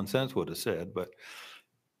what common sense would have said, but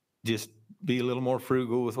just be a little more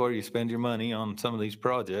frugal with where you spend your money on some of these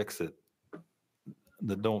projects that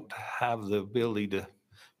don't have the ability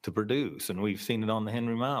to produce. And we've seen it on the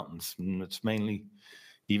Henry Mountains, and it's mainly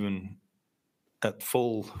even at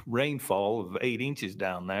full rainfall of 8 inches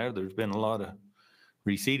down there, there's been a lot of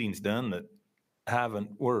reseedings done that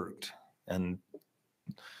haven't worked. And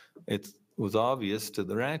it was obvious to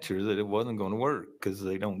the ranchers that it wasn't going to work because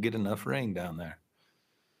they don't get enough rain down there.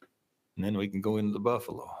 And then we can go into the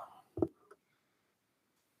buffalo.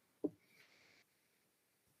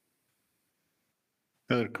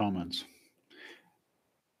 Other comments?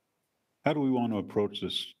 How do we want to approach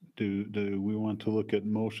this? Do we want to look at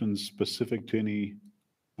motions specific to any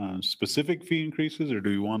specific fee increases, or do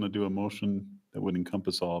we want to do a motion that would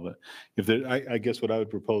encompass all of it? If there, I guess what I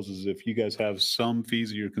would propose is if you guys have some fees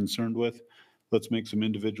that you're concerned with, let's make some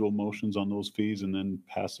individual motions on those fees and then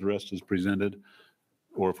pass the rest as presented.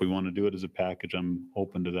 Or if we want to do it as a package, I'm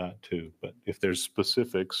open to that too. But if there's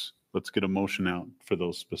specifics, let's get a motion out for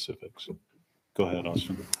those specifics. Go ahead,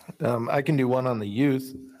 Austin. I can do one on the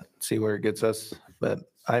youth, see where it gets us, but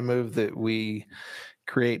I move that we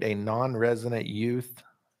create a non-resident youth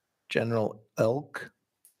general elk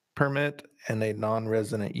permit and a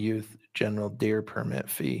non-resident youth general deer permit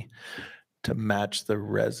fee to match the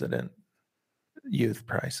resident youth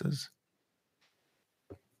prices.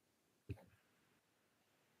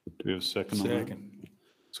 Do we have a second on that? Second.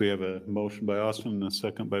 So we have a motion by Austin and a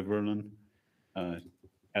second by Vernon.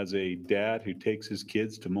 As a dad who takes his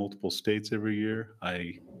kids to multiple states every year,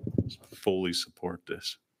 I fully support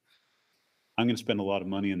this. I'm going to spend a lot of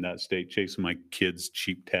money in that state chasing my kids'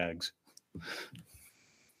 cheap tags.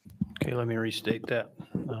 Okay, let me restate that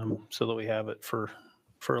so that we have it for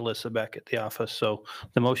Alyssa back at the office. So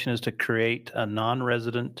the motion is to create a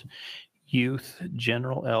non-resident youth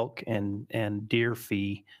general elk and deer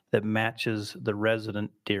fee that matches the resident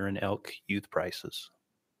deer and elk youth prices.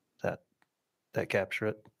 That capture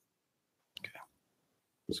it? Okay.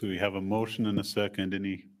 So we have a motion and a second.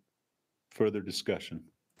 Any further discussion?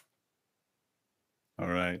 All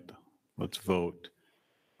right, let's vote.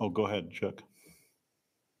 Oh, go ahead, Chuck.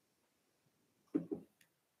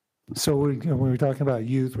 So when we're talking about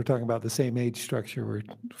youth, we're talking about the same age structure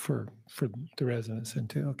for the residents in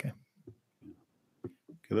too. Okay.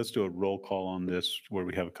 Okay, let's do a roll call on this where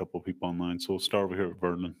we have a couple of people online. So we'll start over here with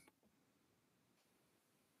Vernon.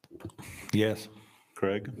 Yes.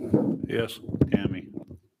 Craig? Yes. Tammy?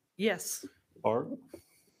 Yes. Art?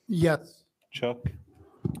 Yes. Chuck?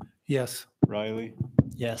 Yes. Riley,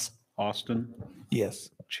 Yes. Austin, Yes.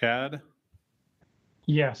 Chad,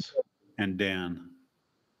 Yes. and Dan.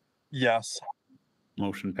 Yes.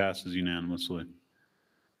 Motion passes unanimously.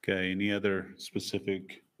 Okay, any other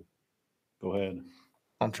specific? Go ahead.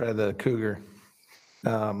 I'll try the Cougar.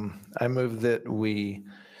 I move that we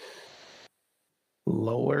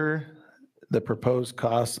lower the proposed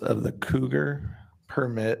cost of the Cougar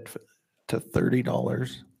permit to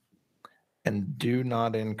 $30 and do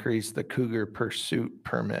not increase the Cougar pursuit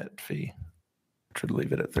permit fee, which would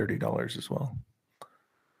leave it at $30 as well.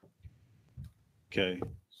 Okay,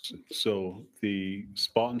 so the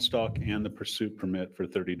spot and stock and the pursuit permit for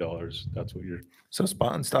 $30, that's what you're, So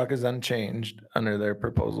spot and stock is unchanged under their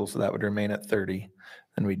proposal, so that would remain at 30.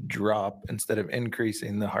 And we drop, instead of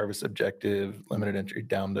increasing the harvest objective limited entry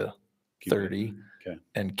down to 30. Okay.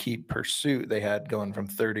 And keep pursuit, they had going from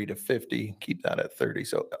 30 to 50, keep that at 30.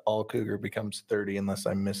 So all Cougar becomes 30 unless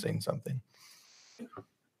I'm missing something.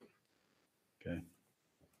 okay.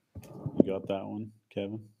 You got that one,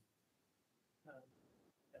 Kevin?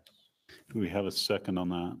 Do we have a second on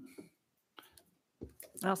that?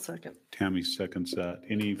 I'll second. Tammy seconds that.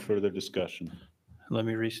 Any further discussion? Let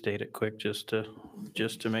me restate it quick just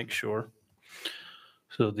to make sure.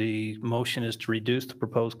 So the motion is to reduce the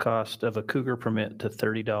proposed cost of a Cougar permit to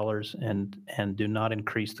 $30 and do not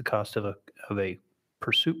increase the cost of a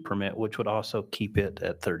pursuit permit, which would also keep it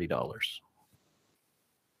at $30.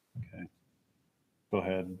 Okay. Go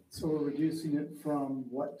ahead. So we're reducing it from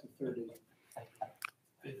what to 30?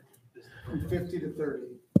 From 50 to 30.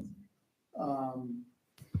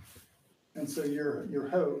 And so your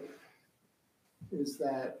hope is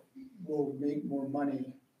that we'll make more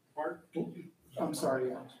money. I'm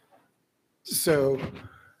sorry. So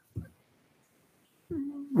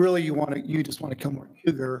really you just want to kill more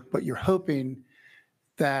Cougar, but you're hoping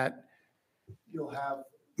that you'll have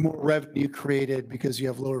more revenue created because you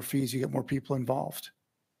have lower fees, you get more people involved.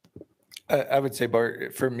 I would say,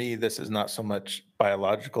 Bart, for me, this is not so much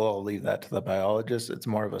biological. I'll leave that to the biologist. It's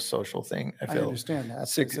more of a social thing. I I feel understand that.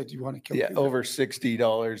 That's what I said you want to kill yeah, Cougar. over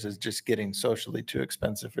 $60 is just getting socially too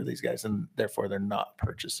expensive for these guys, and therefore they're not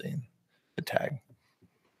purchasing the tag.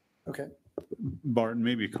 Okay. Barton,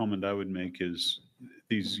 maybe a comment I would make is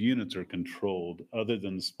these units are controlled other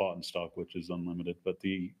than the spot and stock, which is unlimited, but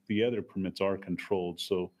the other permits are controlled.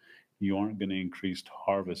 So you aren't going to increase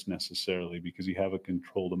harvest necessarily because you have a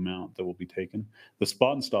controlled amount that will be taken. The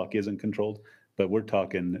spot and stock isn't controlled, but we're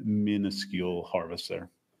talking minuscule harvest there.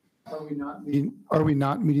 Are we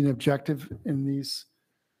not meeting objective in these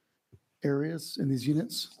areas, in these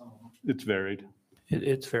units? It's varied.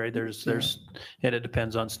 It's varied. And it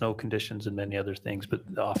depends on snow conditions and many other things, but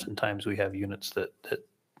oftentimes we have units that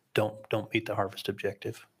don't meet the harvest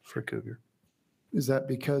objective for Cougar. Is that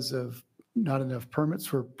because of not enough permits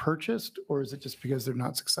were purchased, or is it just because they're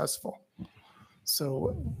not successful?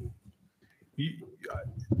 So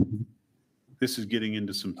This is getting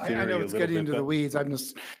into some theory. I know it's getting into the weeds. I'm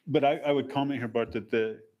just. But I would comment here, Bart,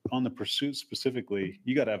 that on the pursuit specifically,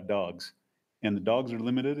 you got to have dogs, and the dogs are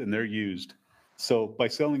limited and they're used. So by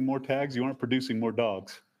selling more tags, you aren't producing more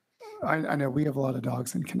dogs. I know we have a lot of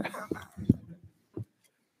dogs in Canal. Yeah,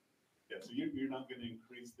 so you're not going to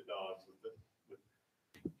increase the dogs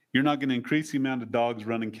you're not going to increase the amount of dogs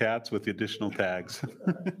running cats with the additional tags.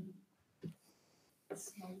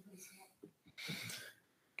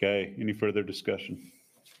 Okay, any further discussion?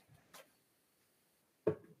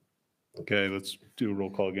 Okay, let's do a roll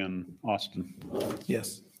call again. Austin?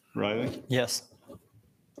 Yes. Riley? Yes.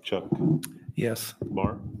 Chuck? Yes.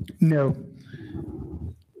 Bart? No.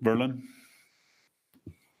 Berlin?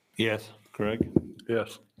 Yes. Craig?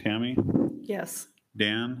 Yes. Tammy? Yes.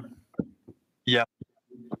 Dan? Yeah.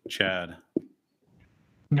 Chad?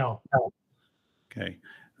 No. Okay.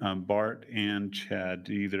 Bart and Chad,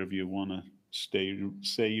 do either of you want to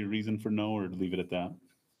say your reason for no or leave it at that?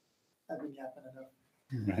 I've been yapping enough.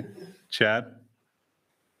 Right. Chad?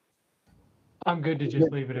 I'm good to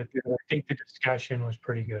just leave it at that. I think the discussion was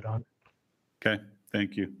pretty good on it. Okay,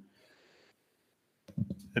 thank you.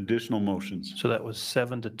 Additional motions? So that was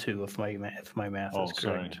 7-2 if my math Oh, is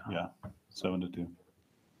sorry. correct. Yeah, 7-2.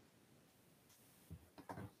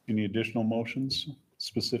 Any additional motions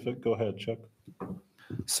specific? Go ahead, Chuck.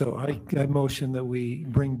 So I motion that we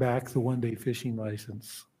bring back the one-day fishing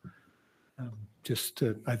license.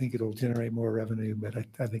 I think it'll generate more revenue, but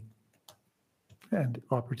I think, and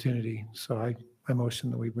opportunity. So I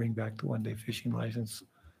motion that we bring back the one-day fishing license.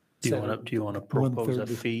 Do you want to propose a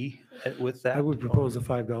 1/3. fee with that? I would propose a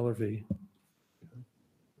 $5 fee.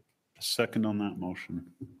 Second on that motion.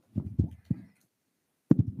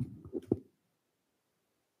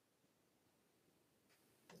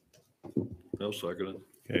 I'll second it.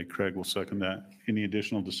 Okay, Craig will second that. Any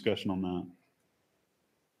additional discussion on that?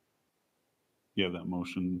 You have that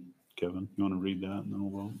motion, Kevin. You want to read that and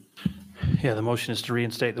then we'll vote? Yeah, the motion is to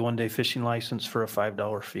reinstate the one-day fishing license for a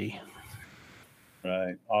 $5 fee.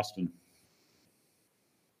 Right, Austin.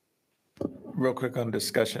 Real quick on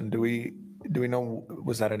discussion, do we know,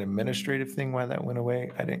 was that an administrative thing why that went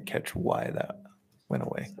away? I didn't catch why that went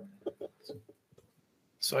away.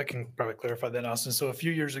 So I can probably clarify that, Austin. So a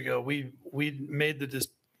few years ago, we made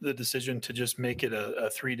the decision to just make it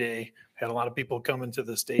a 3-day. Had a lot of people come into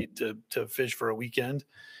the state to fish for a weekend.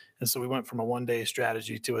 And so we went from a 1-day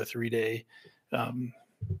strategy to a 3-day.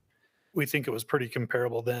 We think it was pretty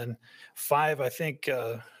comparable then. 5, I think,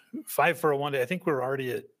 5 for a 1-day. I think we were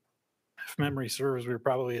already at, if memory serves, we were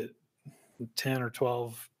probably at 10 or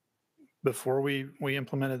 12 before we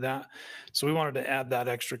implemented that. So we wanted to add that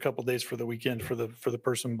extra couple days for the weekend for the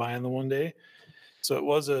person buying the 1-day. So it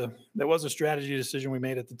was a strategy decision we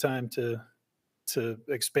made at the time to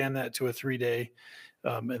expand that to a 3-day,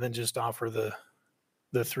 and then just offer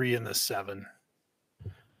the 3 and the 7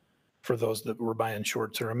 for those that were buying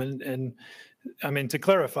short term. And I mean, to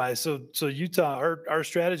clarify, so Utah, our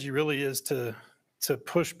strategy really is to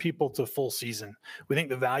push people to full season. We think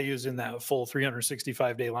the value is in that full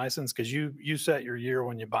 365-day license because you set your year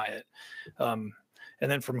when you buy it. And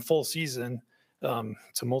then from full season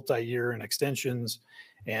to multi-year and extensions,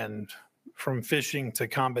 and from fishing to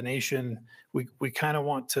combination, we kind of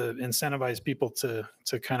want to incentivize people to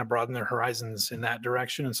kind of broaden their horizons in that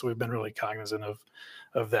direction. And so we've been really cognizant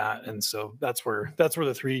of that. And so that's where the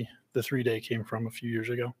 3-day came from a few years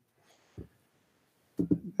ago.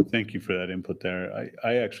 Thank you for that input there.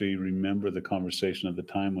 I actually remember the conversation at the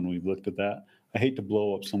time when we looked at that. I hate to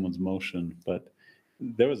blow up someone's motion, but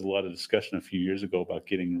there was a lot of discussion a few years ago about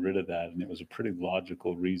getting rid of that, and it was a pretty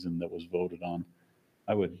logical reason that was voted on.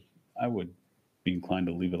 I would be inclined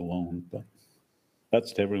to leave it alone, but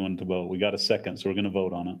that's to everyone to vote. We got a second, so we're going to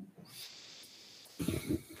vote on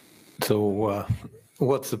it. So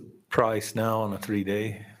what's the price now on a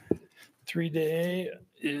 3-day? 3-day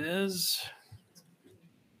is,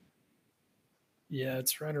 yeah,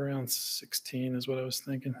 it's right around 16 is what I was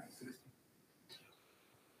thinking.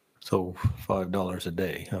 So $5 a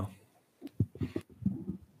day, huh?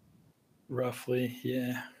 Roughly,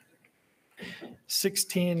 yeah.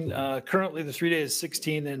 16, currently the 3-day is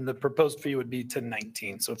 16 and the proposed fee would be to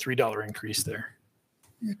 19. So $3 increase there.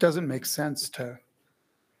 It doesn't make sense to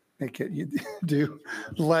make it, you do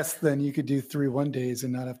less than you could do 3 1-days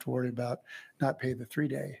and not have to worry about not pay the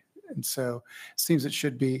 3-day. And so it seems it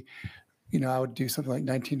should be, I would do something like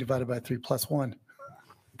 19 divided by 3 plus 1.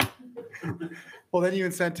 Well, then you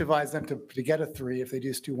incentivize them to get a 3. If they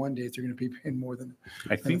just do 1-days, they're going to be paying more than.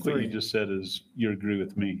 I think what you just said is you agree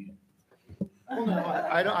with me. Well, no,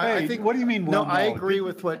 I don't. I think. What do you mean? No, Well, I agree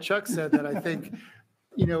with what Chuck said. That I think,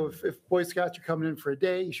 if Boy Scouts are coming in for a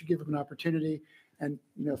day, you should give them an opportunity. And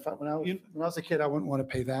when I was a kid, I wouldn't want to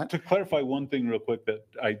pay that. To clarify one thing real quick that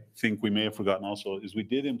I think we may have forgotten also is we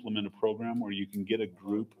did implement a program where you can get a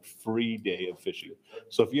group free day of fishing.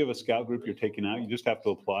 So if you have a scout group you're taking out, you just have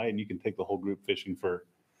to apply and you can take the whole group fishing for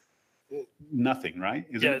nothing, right?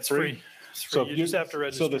 Isn't Yeah, it it's free. It's free. So You just have to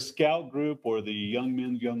register. So the scout group or the young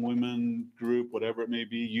men, young women group, whatever it may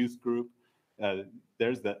be, youth group,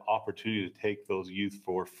 there's that opportunity to take those youth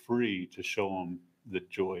for free to show them the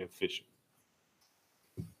joy of fishing.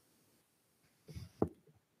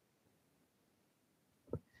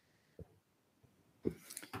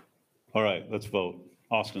 All right, let's vote.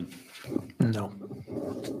 Austin. No.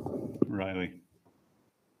 Riley.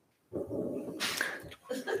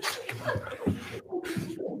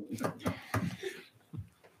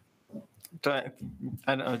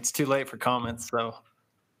 I know it's too late for comments, so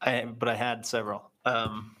but I had several.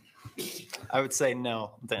 I would say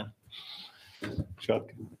no then.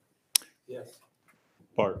 Chuck. Yes.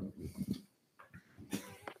 Bart.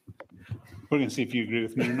 We're going to see if you agree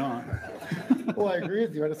with me or not. Well, I agree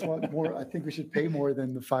with you. I just want more. I think we should pay more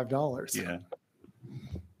than the $5. Yeah.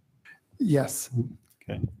 Yes.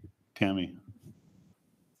 Okay. Tammy.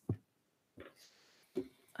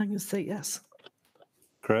 I'm going to say yes.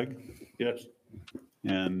 Craig? Yes.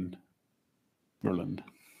 And Merland?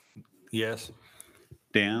 Yes.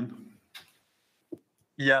 Dan?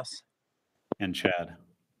 Yes. And Chad?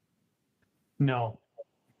 No.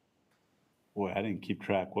 Boy, I didn't keep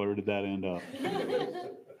track. Where did that end up?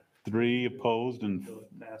 3 opposed and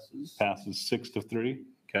passes 6-3.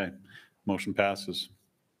 Okay, motion passes.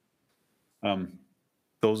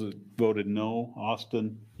 Those that voted no,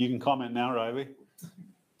 Austin, you can comment now, Riley.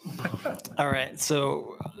 All right.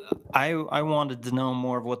 So I wanted to know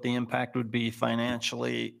more of what the impact would be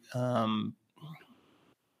financially.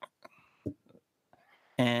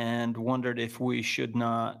 and wondered if we should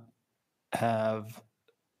not have,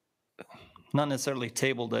 not necessarily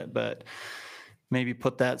tabled it, but maybe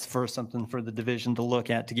put that for something for the division to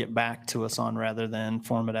look at, to get back to us on, rather than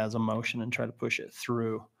form it as a motion and try to push it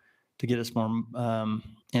through, to get us more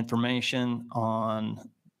information on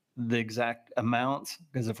the exact amounts.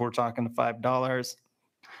 Because if we're talking to $5,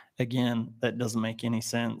 again, that doesn't make any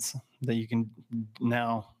sense, that you can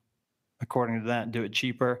now, according to that, do it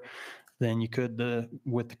cheaper than you could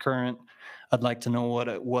with the current. I'd like to know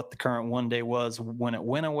what the current 1 day was when it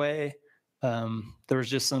went away. There was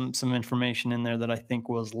just some information in there that I think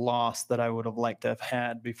was lost that I would have liked to have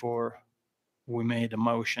had before we made a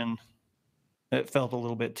motion. It felt a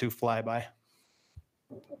little bit too flyby.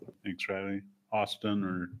 Thanks, Riley. Austin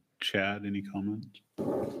or Chad, any comments?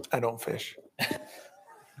 I don't fish.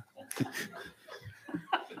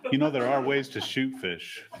 You know, there are ways to shoot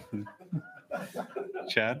fish.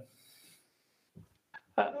 Chad?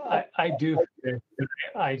 I do.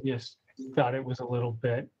 I just thought it was a little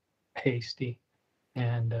bit hasty,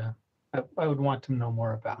 and I would want to know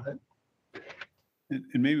more about it.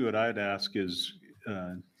 And maybe what I'd ask is,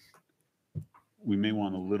 we may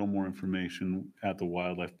want a little more information at the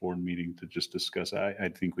wildlife board meeting to just discuss.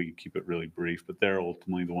 I think we can keep it really brief, but they're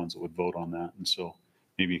ultimately the ones that would vote on that. And so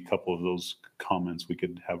maybe a couple of those comments we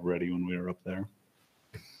could have ready when we are up there.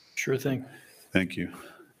 Sure thing. Thank you.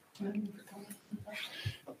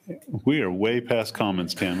 We are way past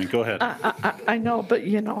comments, Tammy. Go ahead. I know, but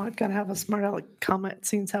you know, I've got to have a smart aleck comment,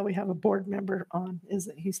 seeing how we have a board member on.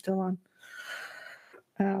 Isn't he still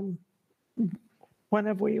on? When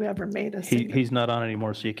have we ever made a single? He's not on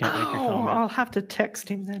anymore, so you can't make your comment. I'll have to text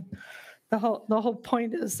him then. The whole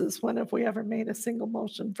point is when have we ever made a single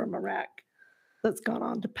motion from a RAC that's gone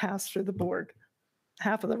on to pass through the board?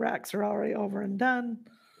 Half of the RACs are already over and done.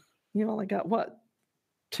 You only got what,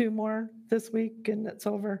 2 more this week and it's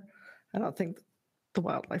over. I don't think the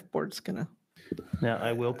wildlife board's gonna. Now,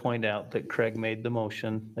 I will point out that Craig made the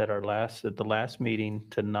motion at the last meeting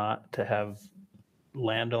to have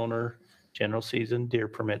landowner general season deer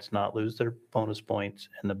permits not lose their bonus points,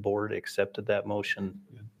 and the board accepted that motion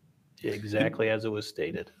exactly as it was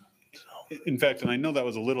stated. In fact, and I know that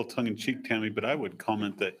was a little tongue-in-cheek, Tammy, but I would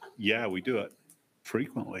comment that, yeah, we do it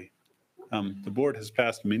frequently. The board has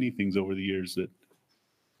passed many things over the years that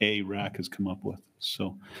a RAC has come up with.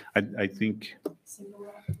 So I think,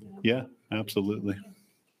 yeah, absolutely.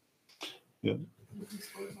 Yeah.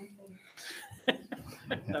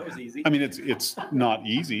 That was easy. I mean, it's not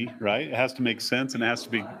easy, right? It has to make sense and it has to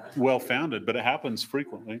be well-founded, but it happens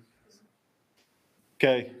frequently.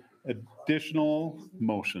 Okay, additional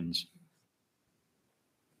motions.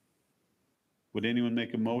 Would anyone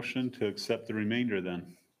make a motion to accept the remainder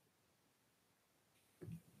then?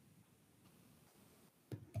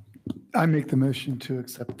 I make the motion to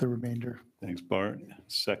accept the remainder. Thanks, Bart.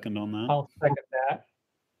 Second on that? I'll second that.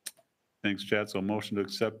 Thanks, Chad. So a motion to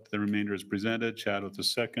accept the remainder is presented. Chad with a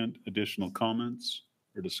second. Additional comments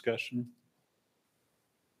or discussion?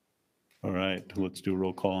 All right, let's do a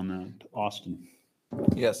roll call on that. Austin?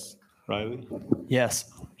 Yes. Riley?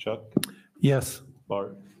 Yes. Chuck? Yes.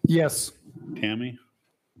 Bart? Yes. Tammy?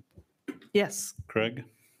 Yes. Craig?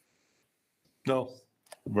 No.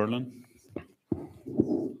 Verlin?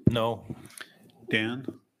 No. Dan?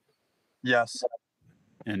 Yes.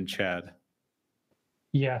 And Chad?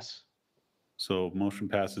 Yes. So motion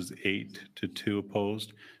passes 8-2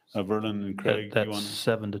 opposed. Verlin and Craig, do you That's want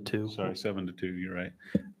 7-2. Sorry, 7-2, you're right.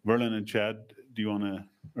 Verlin and Chad, do you want to,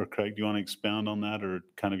 or Craig, do you want to expound on that, or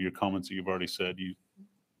kind of your comments that you've already said?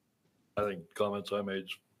 I think comments I made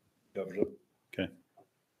covers it. Okay.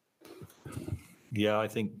 Yeah, I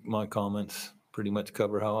think my comments pretty much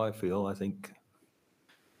cover how I feel. I think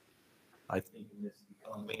in this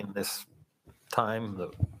economy, in this time,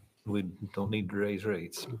 that we don't need to raise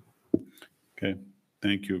rates. Okay,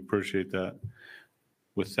 thank you, appreciate that.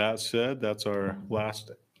 With that said, that's our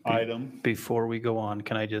last item. Before we go on,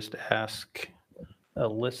 can I just ask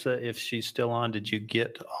Alyssa if she's still on? Did you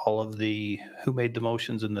get all of who made the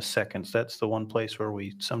motions in the seconds? That's the one place where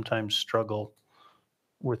we sometimes struggle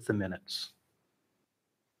with the minutes.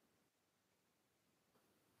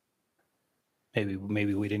 Maybe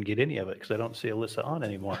we didn't get any of it because I don't see Alyssa on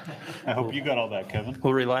anymore. I hope you got all that, Kevin.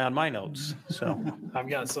 We'll rely on my notes, so. I've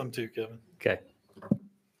got some too, Kevin. Okay.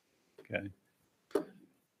 Okay.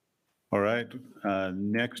 All right,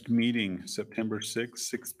 next meeting, September 6th,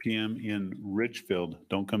 6 p.m. in Richfield.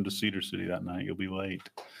 Don't come to Cedar City that night, you'll be late.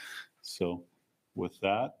 So with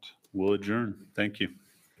that, we'll adjourn. Thank you.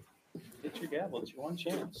 Get your gavel, it's your one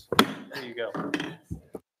chance. There you go.